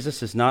to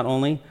Jesus is not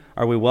only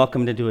are we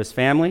welcomed into his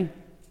family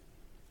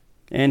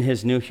and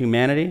his new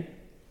humanity,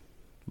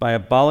 by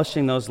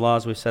abolishing those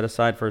laws we set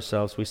aside for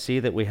ourselves, we see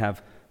that we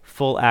have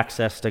full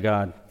access to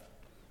God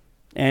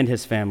and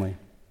his family.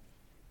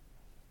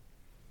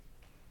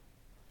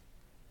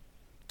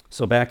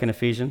 So back in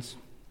Ephesians,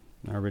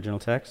 our original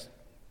text,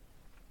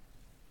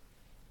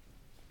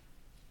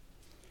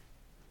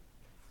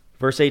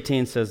 verse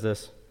 18 says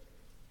this,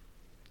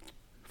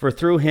 "For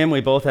through him we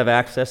both have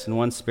access in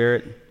one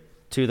Spirit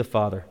to the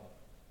Father."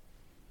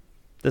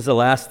 This is the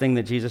last thing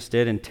that Jesus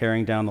did in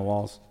tearing down the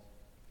walls.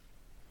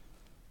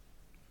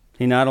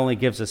 He not only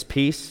gives us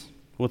peace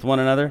with one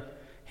another,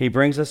 he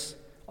brings us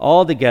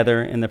all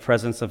together in the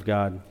presence of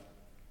God.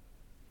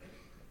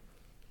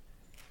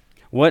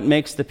 What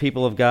makes the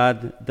people of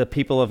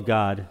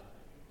God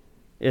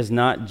is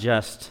not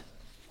just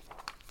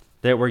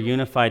that we're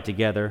unified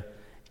together.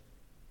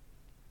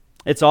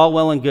 It's all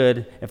well and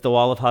good if the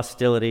wall of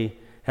hostility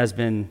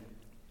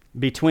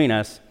between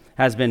us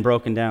has been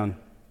broken down.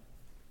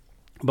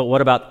 But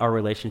what about our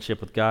relationship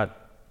with God?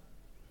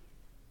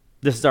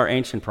 This is our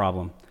ancient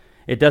problem.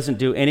 It doesn't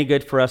do any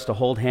good for us to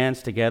hold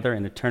hands together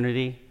in an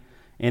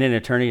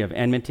eternity of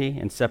enmity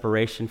and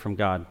separation from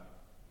God.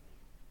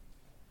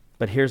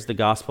 But here's the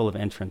gospel of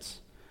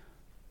entrance.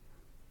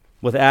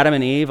 With Adam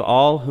and Eve,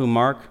 all who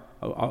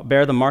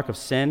bear the mark of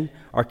sin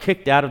are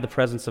kicked out of the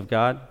presence of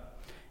God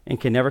and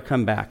can never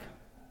come back.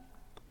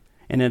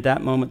 And at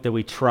that moment that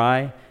we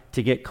try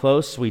to get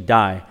close, we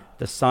die.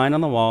 The sign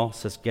on the wall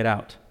says, "Get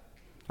out."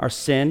 Our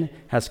sin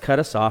has cut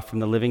us off from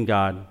the living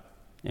God,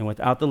 and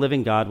without the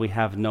living God, we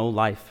have no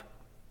life.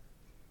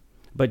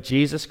 But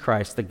Jesus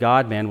Christ, the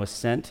God-man, was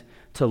sent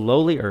to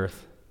lowly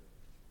earth,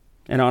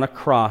 and on a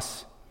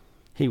cross,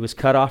 he was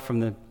cut off from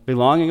the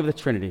belonging of the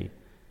Trinity,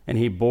 and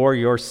he bore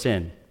your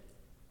sin.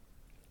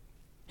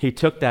 He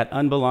took that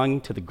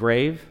unbelonging to the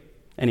grave,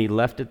 and he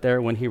left it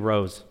there when he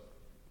rose.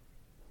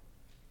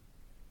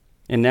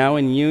 And now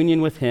in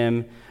union with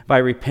him, by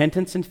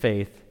repentance and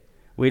faith,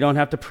 we don't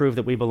have to prove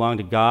that we belong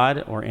to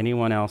God or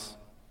anyone else,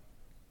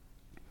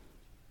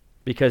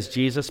 because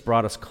Jesus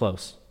brought us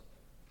close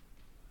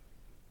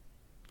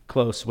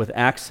with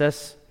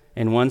access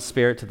in one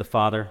Spirit to the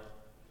Father,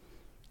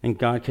 and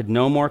God could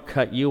no more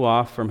cut you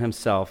off from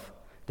himself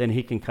than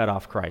he can cut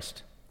off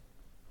Christ.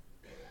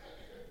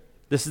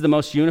 This is the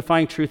most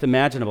unifying truth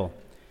imaginable,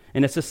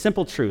 and it's a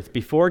simple truth.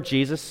 Before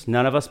Jesus,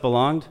 none of us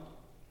belonged.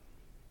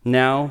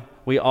 Now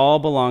we all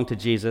belong to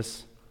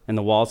Jesus, and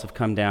the walls have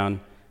come down,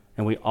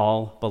 and we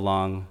all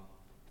belong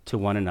to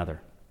one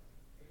another.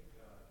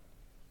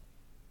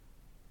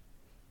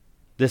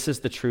 This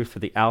is the truth for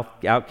the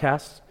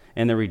outcasts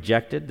and the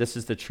rejected. This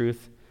is the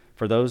truth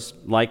for those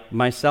like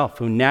myself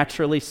who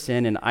naturally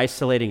sin in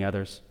isolating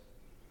others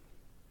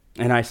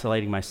and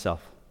isolating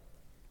myself.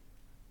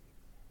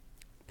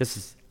 This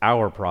is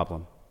our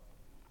problem.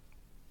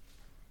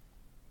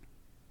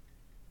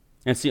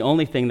 And it's the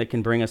only thing that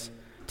can bring us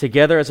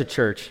together as a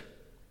church.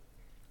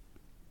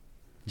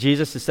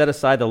 Jesus has set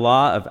aside the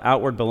law of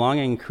outward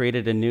belonging and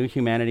created a new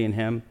humanity in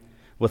him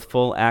with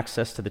full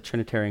access to the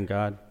Trinitarian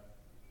God.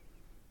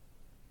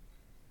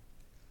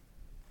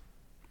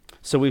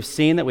 So we've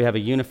seen that we have a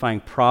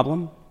unifying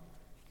problem.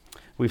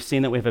 We've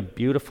seen that we have a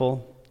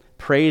beautiful,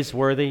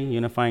 praiseworthy,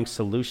 unifying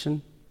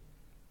solution.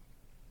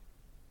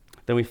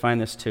 Then we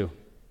find this too.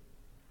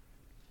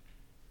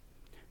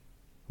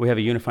 we have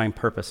a unifying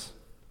purpose.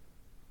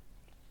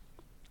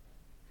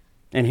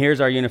 And here's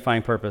our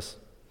unifying purpose.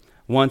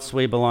 Once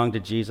we belong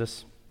to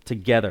Jesus,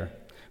 together,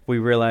 we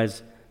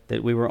realize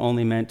that we were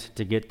only meant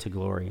to get to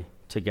glory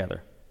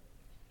together.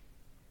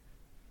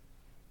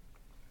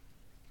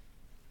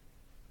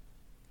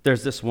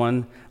 There's this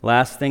one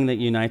last thing that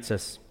unites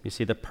us. You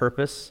see, the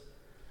purpose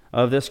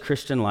of this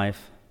Christian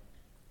life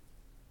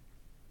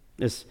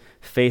is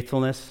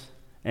faithfulness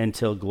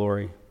until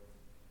glory.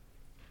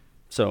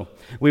 So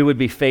we would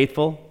be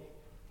faithful,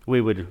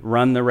 we would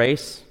run the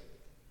race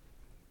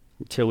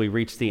until we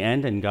reach the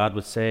end, and God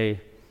would say,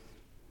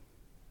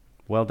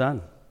 "Well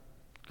done,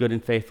 good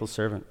and faithful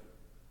servant."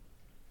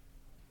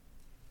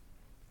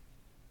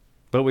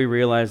 But we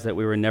realize that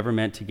we were never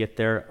meant to get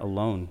there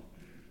alone.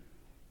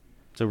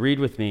 So read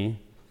with me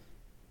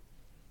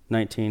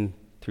 19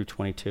 through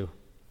 22.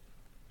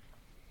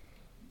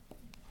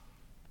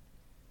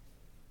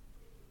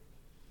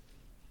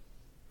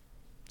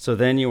 So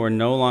then you are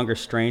no longer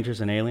strangers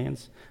and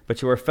aliens,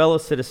 but you are fellow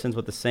citizens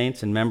with the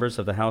saints and members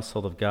of the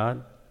household of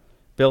God,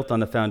 built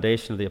on the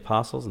foundation of the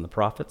apostles and the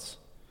prophets,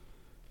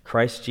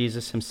 Christ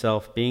Jesus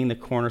himself being the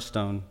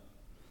cornerstone,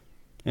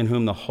 in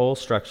whom the whole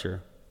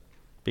structure,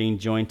 being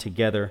joined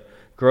together,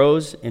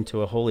 grows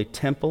into a holy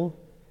temple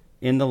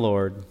in the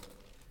Lord.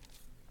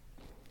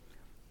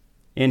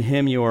 In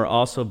him you are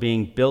also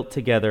being built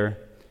together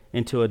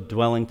into a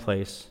dwelling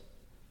place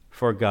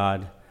for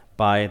God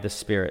by the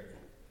Spirit.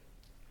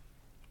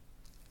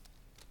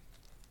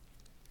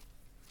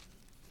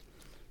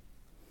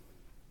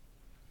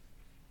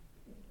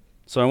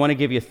 So I want to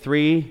give you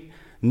 3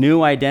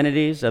 new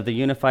identities of the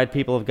unified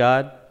people of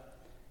God,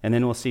 and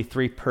then we'll see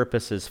 3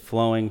 purposes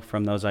flowing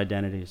from those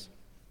identities.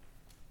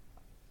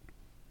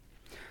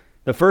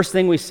 The first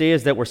thing we see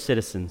is that we're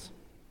citizens.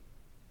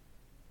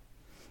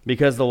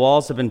 Because the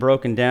walls have been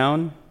broken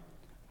down,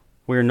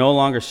 we are no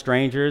longer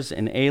strangers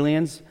and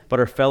aliens, but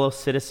are fellow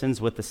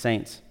citizens with the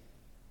saints.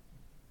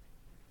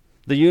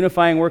 The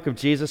unifying work of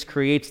Jesus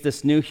creates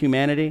this new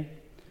humanity,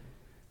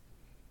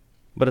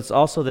 but it's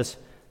also this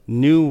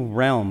new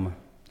realm,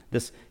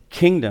 this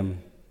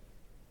kingdom.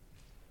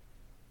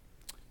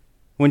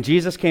 When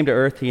Jesus came to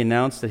earth, he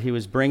announced that he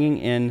was bringing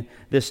in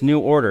this new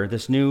order,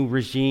 this new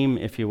regime,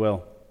 if you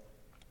will.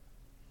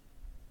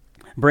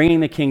 Bringing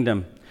the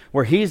kingdom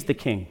where he's the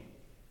king.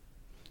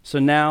 So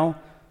now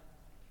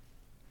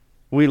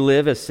we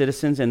live as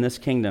citizens in this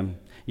kingdom,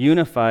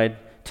 unified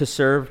to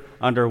serve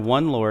under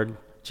one Lord,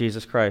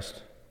 Jesus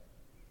Christ.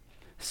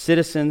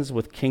 Citizens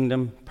with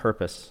kingdom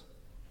purpose.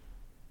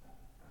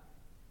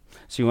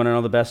 So you want to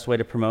know the best way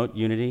to promote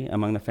unity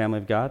among the family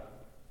of God?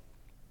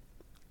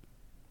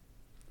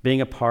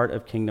 Being a part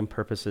of kingdom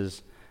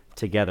purposes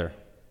together.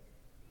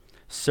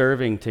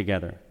 Serving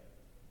together.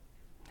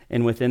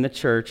 And within the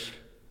church,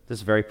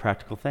 this very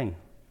practical thing.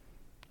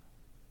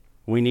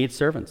 We need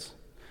servants.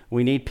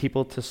 We need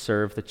people to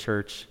serve the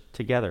church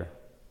together.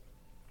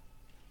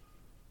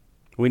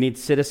 We need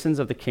citizens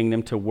of the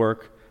kingdom to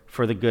work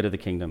for the good of the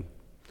kingdom.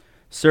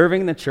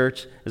 Serving the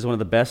church is one of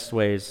the best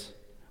ways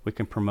we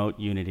can promote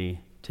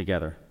unity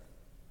together.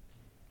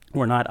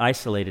 We're not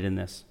isolated in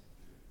this.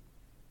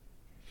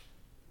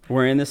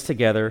 We're in this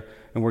together,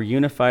 and we're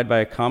unified by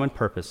a common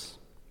purpose.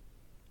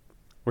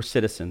 We're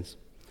citizens.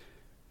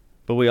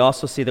 But we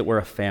also see that we're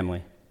a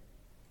family.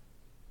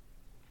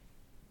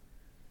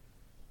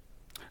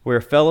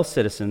 We're fellow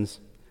citizens.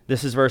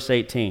 This is verse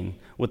 18.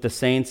 With the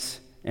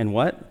saints and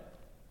what?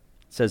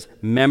 It says,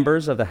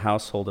 members of the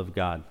household of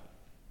God.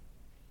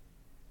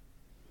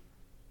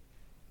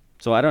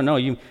 So I don't know.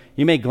 You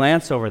may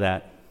glance over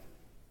that.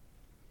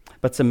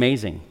 But it's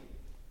amazing.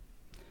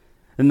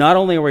 And not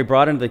only are we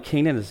brought into the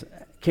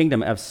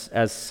kingdom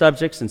as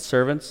subjects and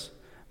servants,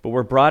 but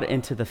we're brought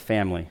into the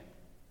family.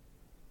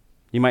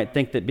 You might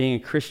think that being a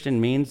Christian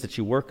means that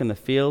you work in the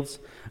fields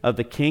of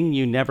the king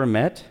you never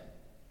met.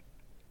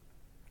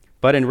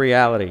 But in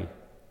reality,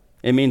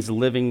 it means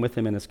living with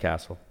him in his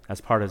castle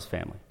as part of his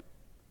family.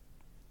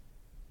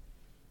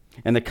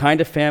 And the kind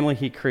of family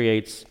he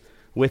creates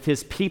with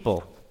his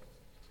people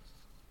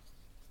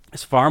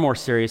is far more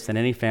serious than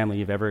any family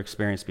you've ever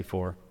experienced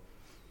before.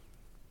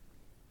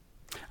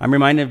 I'm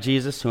reminded of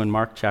Jesus, who in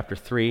Mark chapter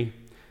 3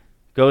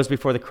 goes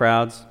before the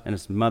crowds, and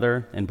his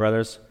mother and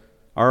brothers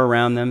are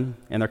around them,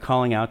 and they're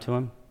calling out to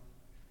him.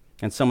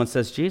 And someone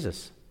says,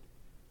 "Jesus,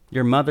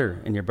 your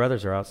mother and your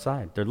brothers are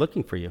outside. They're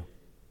looking for you."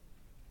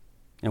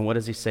 And what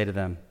does he say to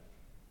them?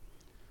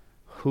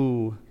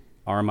 "Who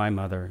are my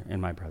mother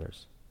and my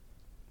brothers?"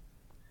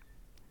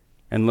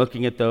 And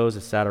looking at those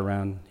that sat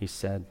around, he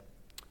said,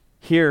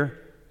 "Here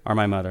are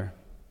my mother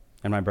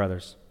and my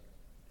brothers.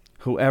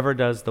 Whoever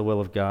does the will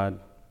of God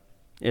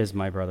is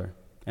my brother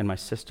and my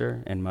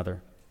sister and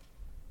mother."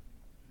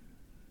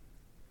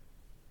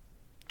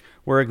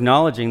 We're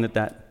acknowledging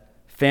that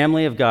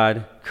family of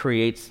God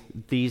creates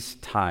these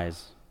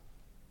ties.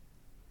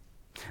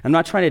 I'm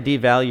not trying to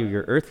devalue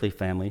your earthly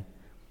family.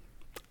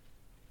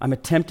 I'm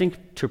attempting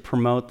to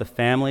promote the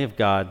family of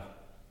God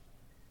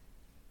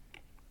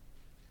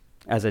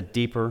as a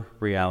deeper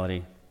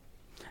reality,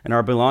 And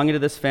our belonging to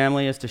this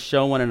family is to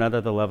show one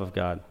another the love of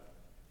God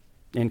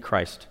in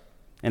Christ.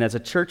 And as a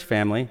church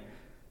family,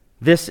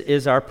 this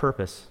is our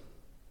purpose.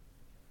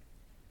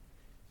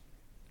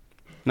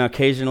 Now,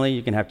 occasionally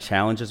you can have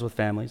challenges with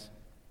families.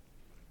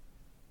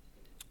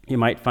 You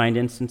might find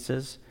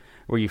instances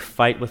where you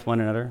fight with one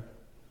another,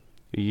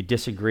 or you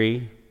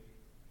disagree.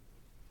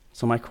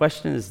 So my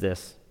question is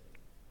this: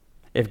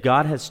 if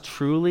God has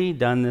truly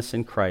done this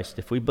in Christ,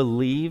 if we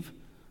believe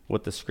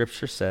what the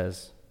Scripture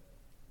says,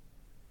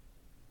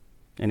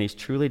 and He's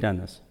truly done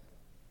this,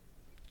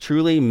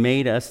 truly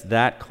made us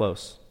that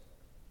close,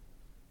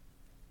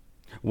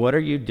 what are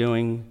you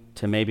doing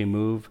to maybe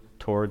move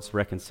towards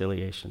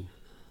reconciliation?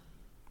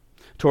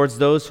 Towards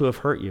those who have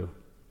hurt you,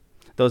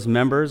 those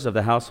members of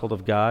the household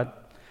of God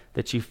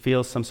that you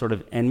feel some sort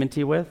of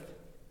enmity with?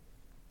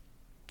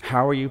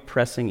 How are you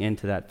pressing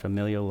into that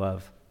familial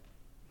love?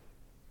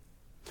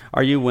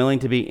 Are you willing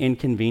to be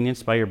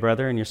inconvenienced by your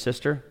brother and your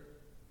sister?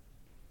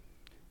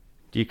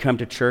 Do you come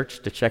to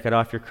church to check it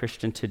off your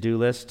Christian to-do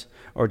list,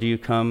 or do you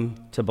come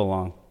to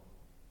belong?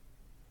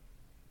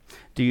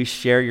 Do you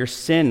share your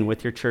sin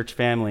with your church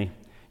family,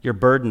 your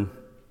burden,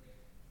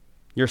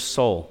 your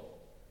soul?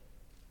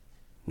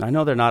 I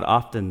know they're not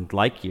often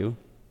like you.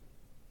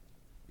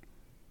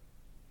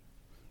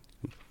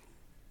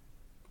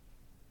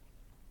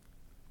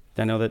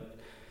 I know that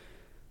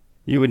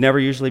you would never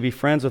usually be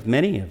friends with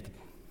many of them.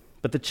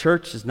 But the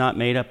church is not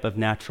made up of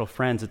natural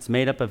friends. It's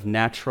made up of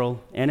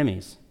natural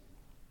enemies.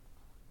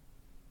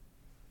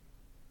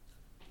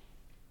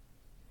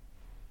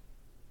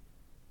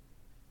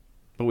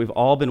 But we've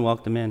all been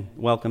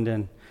welcomed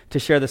in to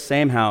share the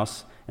same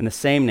house and the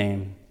same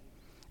name.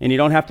 And you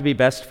don't have to be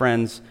best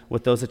friends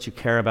with those that you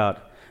care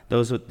about,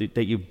 those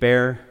that you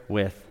bear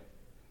with.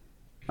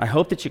 I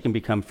hope that you can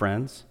become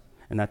friends,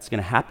 and that's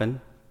going to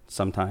happen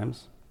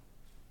sometimes.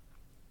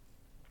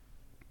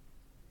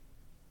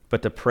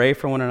 But to pray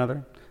for one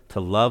another, to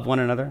love one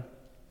another,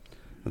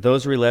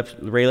 those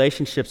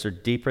relationships are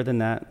deeper than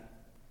that.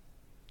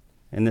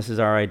 And this is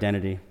our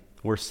identity.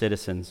 We're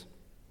citizens.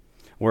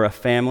 We're a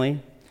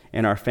family,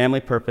 and our family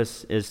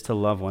purpose is to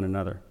love one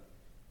another.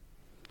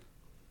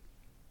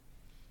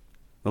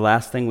 The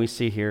last thing we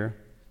see here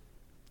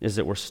is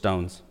that we're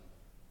stones.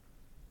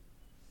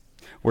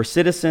 We're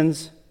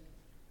citizens,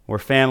 we're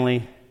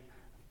family,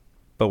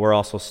 but we're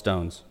also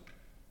stones.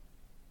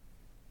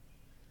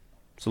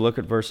 So look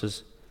at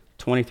verses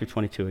 20 through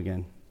 22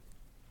 again.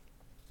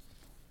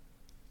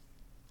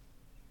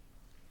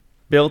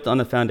 Built on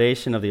the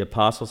foundation of the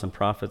apostles and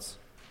prophets,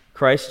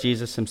 Christ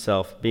Jesus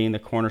himself being the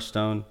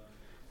cornerstone,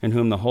 in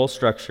whom the whole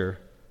structure,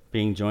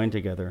 being joined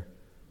together,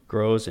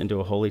 grows into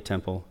a holy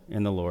temple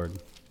in the Lord.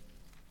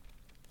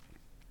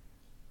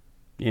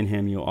 In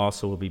him you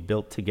also will be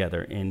built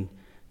together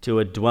into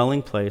a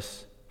dwelling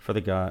place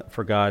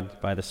for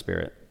God by the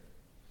Spirit.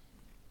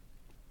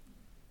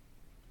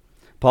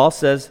 Paul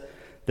says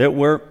that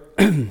we're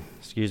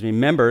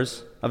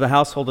members of the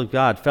household of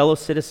God, fellow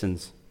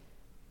citizens.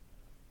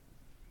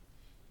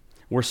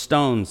 We're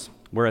stones.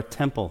 We're a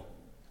temple.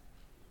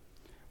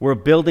 We're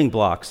building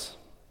blocks.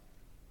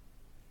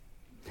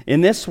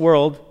 In this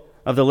world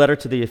of the letter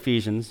to the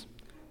Ephesians,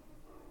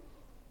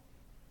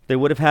 they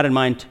would have had in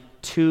mind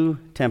two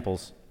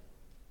temples.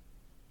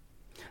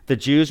 The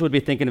Jews would be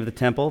thinking of the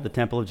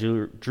temple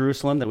of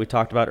Jerusalem that we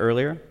talked about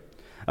earlier,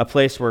 a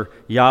place where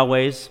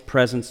Yahweh's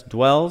presence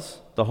dwells,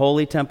 the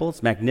holy temple.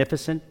 It's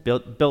magnificent,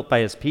 built by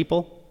his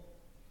people.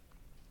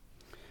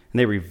 And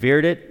they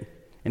revered it,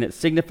 and it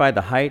signified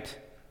the height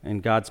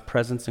and God's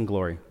presence and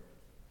glory.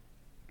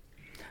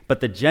 But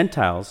the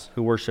Gentiles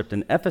who worshipped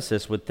in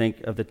Ephesus would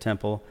think of the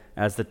temple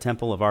as the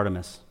temple of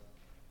Artemis.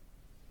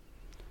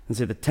 And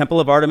see, the temple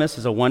of Artemis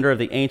is a wonder of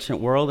the ancient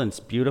world, and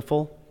it's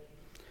beautiful.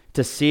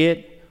 To see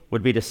it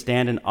would be to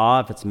stand in awe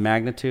of its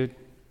magnitude.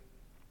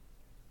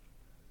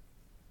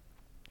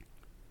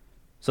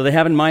 So they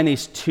have in mind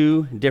these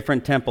two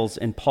different temples,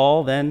 and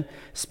Paul then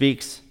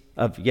speaks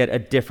of yet a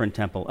different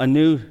temple, a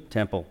new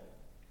temple,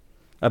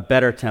 a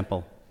better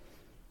temple,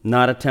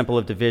 not a temple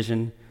of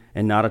division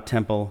and not a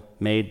temple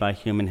made by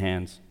human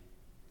hands.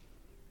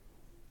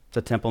 It's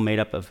a temple made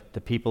up of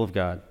the people of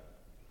God.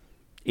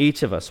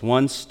 Each of us,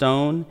 one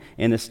stone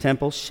in this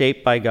temple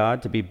shaped by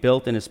God to be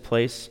built in his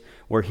place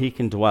where he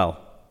can dwell.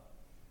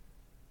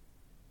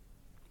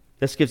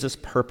 This gives us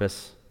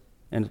purpose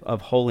and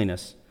of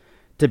holiness,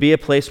 to be a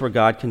place where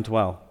God can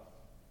dwell.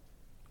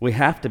 We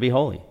have to be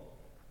holy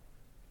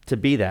to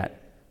be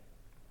that.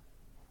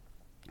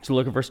 So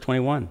look at verse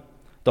 21.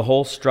 The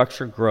whole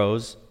structure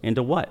grows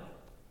into what?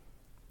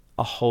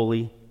 A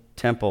holy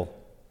temple.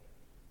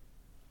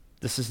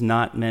 This is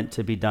not meant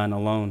to be done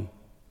alone.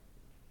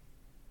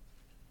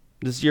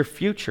 This is your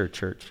future,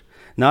 church.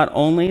 Not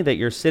only that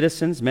you're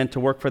citizens meant to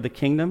work for the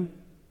kingdom,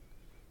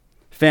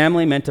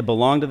 family meant to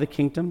belong to the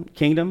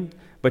kingdom,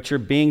 but you're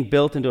being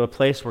built into a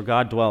place where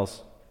God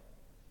dwells.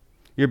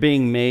 You're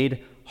being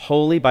made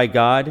holy by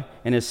God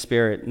and his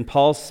Spirit. And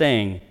Paul's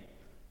saying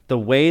the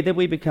way that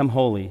we become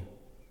holy,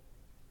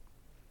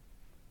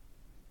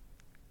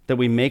 that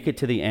we make it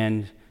to the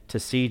end, to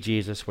see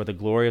Jesus, where the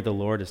glory of the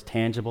Lord is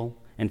tangible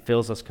and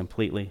fills us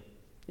completely,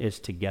 is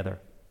together.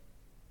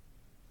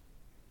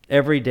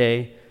 Every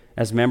day,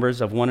 as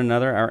members of one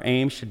another, our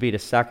aim should be to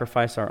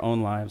sacrifice our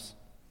own lives,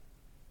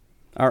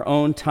 our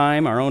own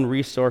time, our own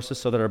resources,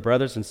 so that our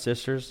brothers and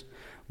sisters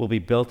will be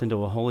built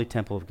into a holy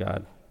temple of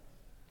God.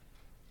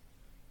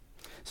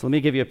 So let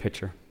me give you a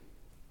picture.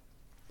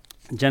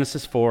 In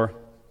Genesis 4,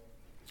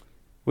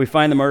 we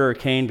find the murderer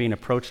Cain being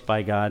approached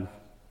by God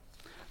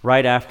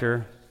right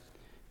after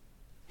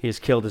he has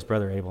killed his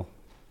brother Abel.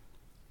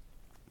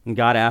 And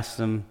God asks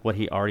him what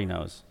he already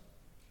knows.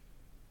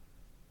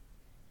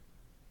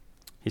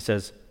 He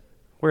says,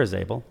 "Where is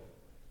Abel?"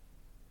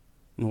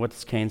 And what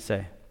does Cain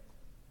say?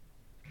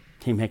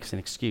 He makes an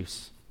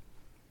excuse.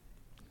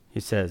 He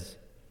says,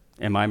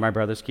 "Am I my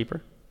brother's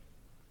keeper?"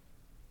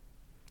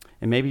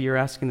 And maybe you're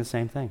asking the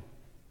same thing.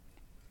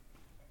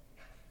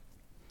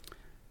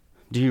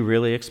 Do you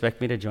really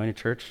expect me to join a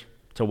church,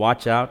 to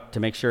watch out,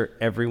 to make sure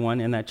everyone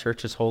in that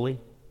church is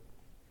holy?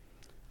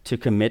 To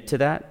commit to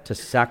that, to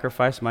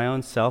sacrifice my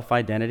own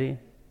self-identity?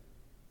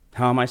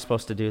 How am I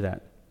supposed to do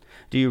that?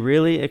 Do you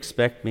really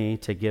expect me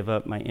to give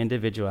up my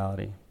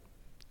individuality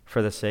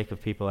for the sake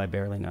of people I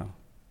barely know?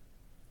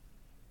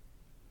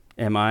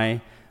 Am I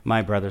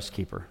my brother's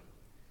keeper?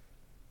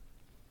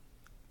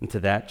 And to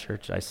that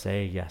church, I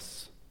say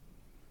yes.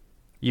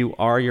 You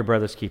are your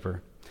brother's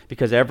keeper,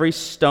 because every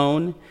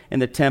stone in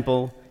the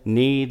temple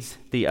needs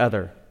the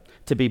other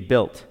to be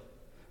built.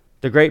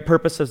 The great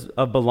purpose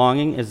of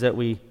belonging is that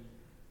we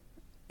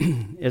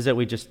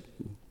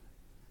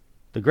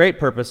the great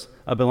purpose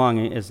of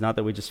belonging is not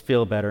that we just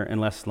feel better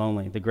and less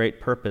lonely. The great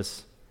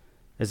purpose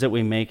is that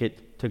we make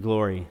it to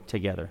glory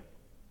together.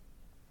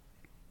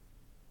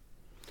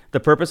 The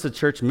purpose of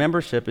church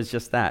membership is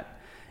just that.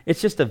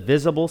 It's just a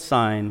visible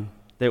sign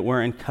that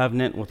we're in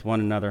covenant with one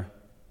another,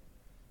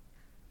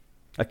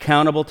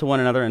 accountable to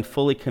one another, and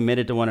fully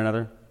committed to one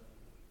another.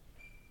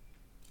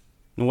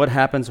 And what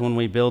happens when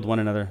we build one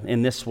another?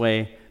 In this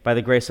way, by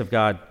the grace of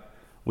God,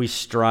 we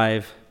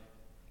strive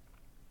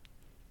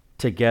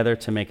together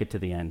to make it to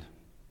the end.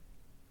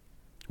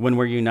 When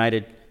we're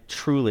united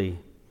truly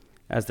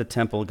as the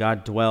temple,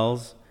 God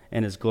dwells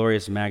and his glory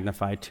is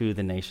magnified to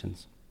the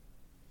nations.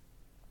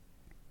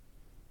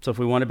 So if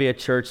we want to be a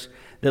church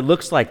that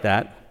looks like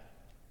that,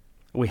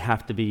 we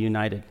have to be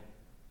united.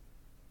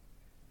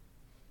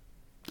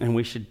 And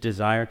we should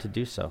desire to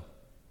do so.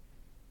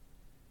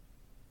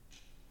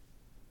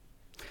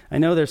 I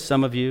know there's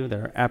some of you that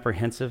are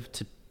apprehensive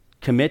to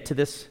commit to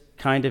this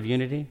kind of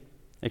unity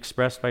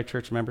expressed by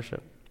church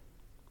membership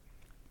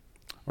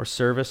or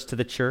service to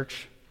the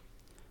church.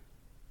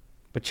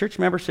 But church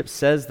membership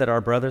says that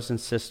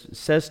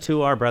says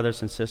to our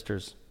brothers and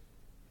sisters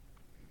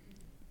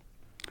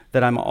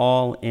that I'm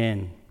all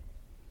in.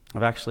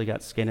 I've actually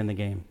got skin in the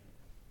game.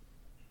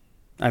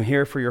 I'm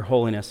here for your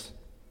holiness.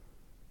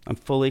 I'm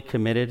fully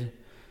committed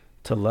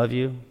to love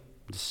you,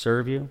 to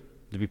serve you,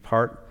 to be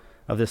part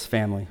of this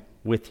family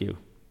with you.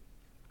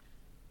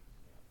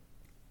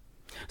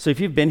 So if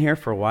you've been here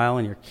for a while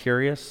and you're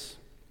curious,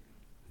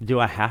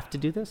 do I have to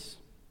do this?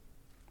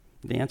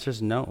 The answer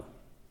is no.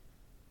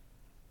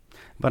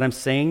 But I'm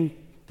saying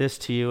this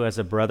to you as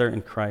a brother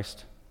in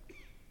Christ.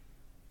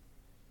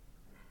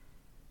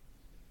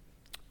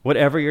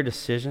 Whatever your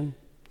decision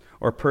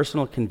or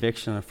personal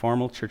conviction on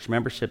formal church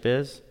membership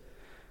is,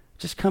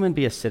 just come and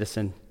be a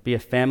citizen, be a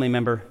family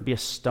member, be a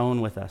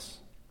stone with us.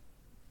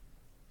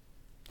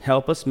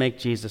 Help us make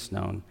Jesus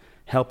known.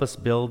 Help us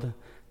build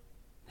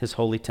his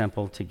holy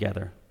temple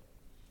together.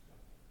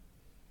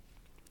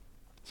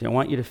 See, I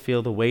want you to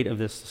feel the weight of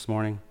this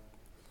morning.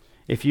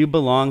 If you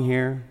belong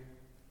here,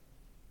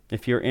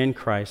 if you're in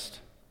Christ,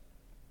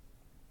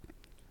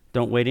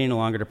 don't wait any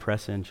longer to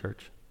press in,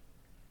 church.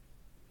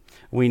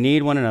 We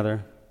need one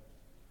another.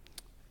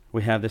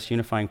 We have this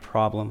unifying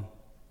problem.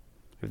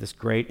 We have this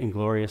great and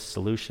glorious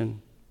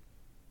solution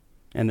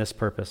and this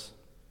purpose.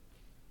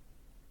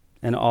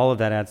 And all of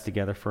that adds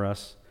together for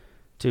us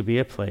to be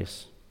a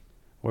place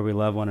where we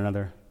love one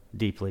another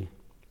deeply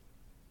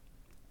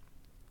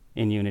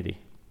in unity.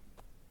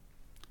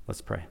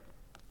 Let's pray.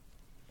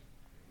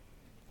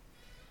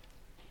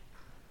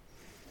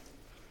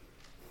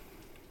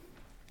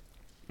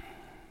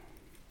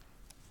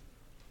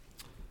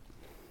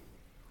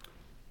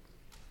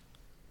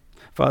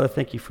 Father,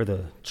 thank you for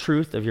the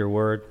truth of your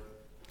word.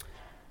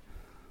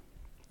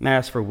 And I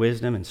ask for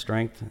wisdom and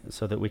strength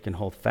so that we can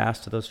hold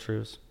fast to those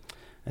truths.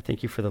 I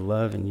thank you for the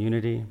love and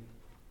unity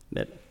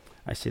that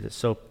I see that's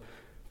so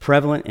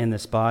prevalent in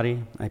this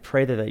body. I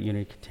pray that that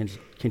unity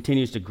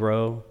continues to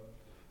grow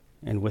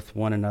and with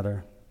one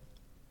another.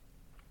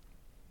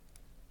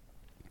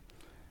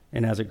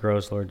 And as it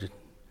grows, Lord,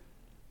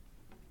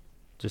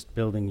 just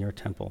building your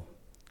temple.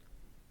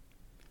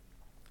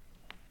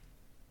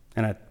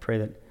 And I pray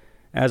that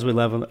as we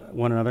love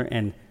one another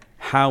and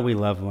how we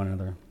love one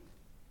another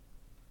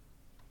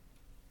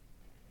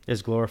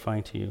is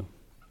glorifying to you.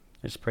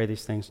 I just pray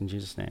these things in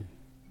Jesus' name.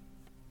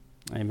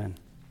 Amen.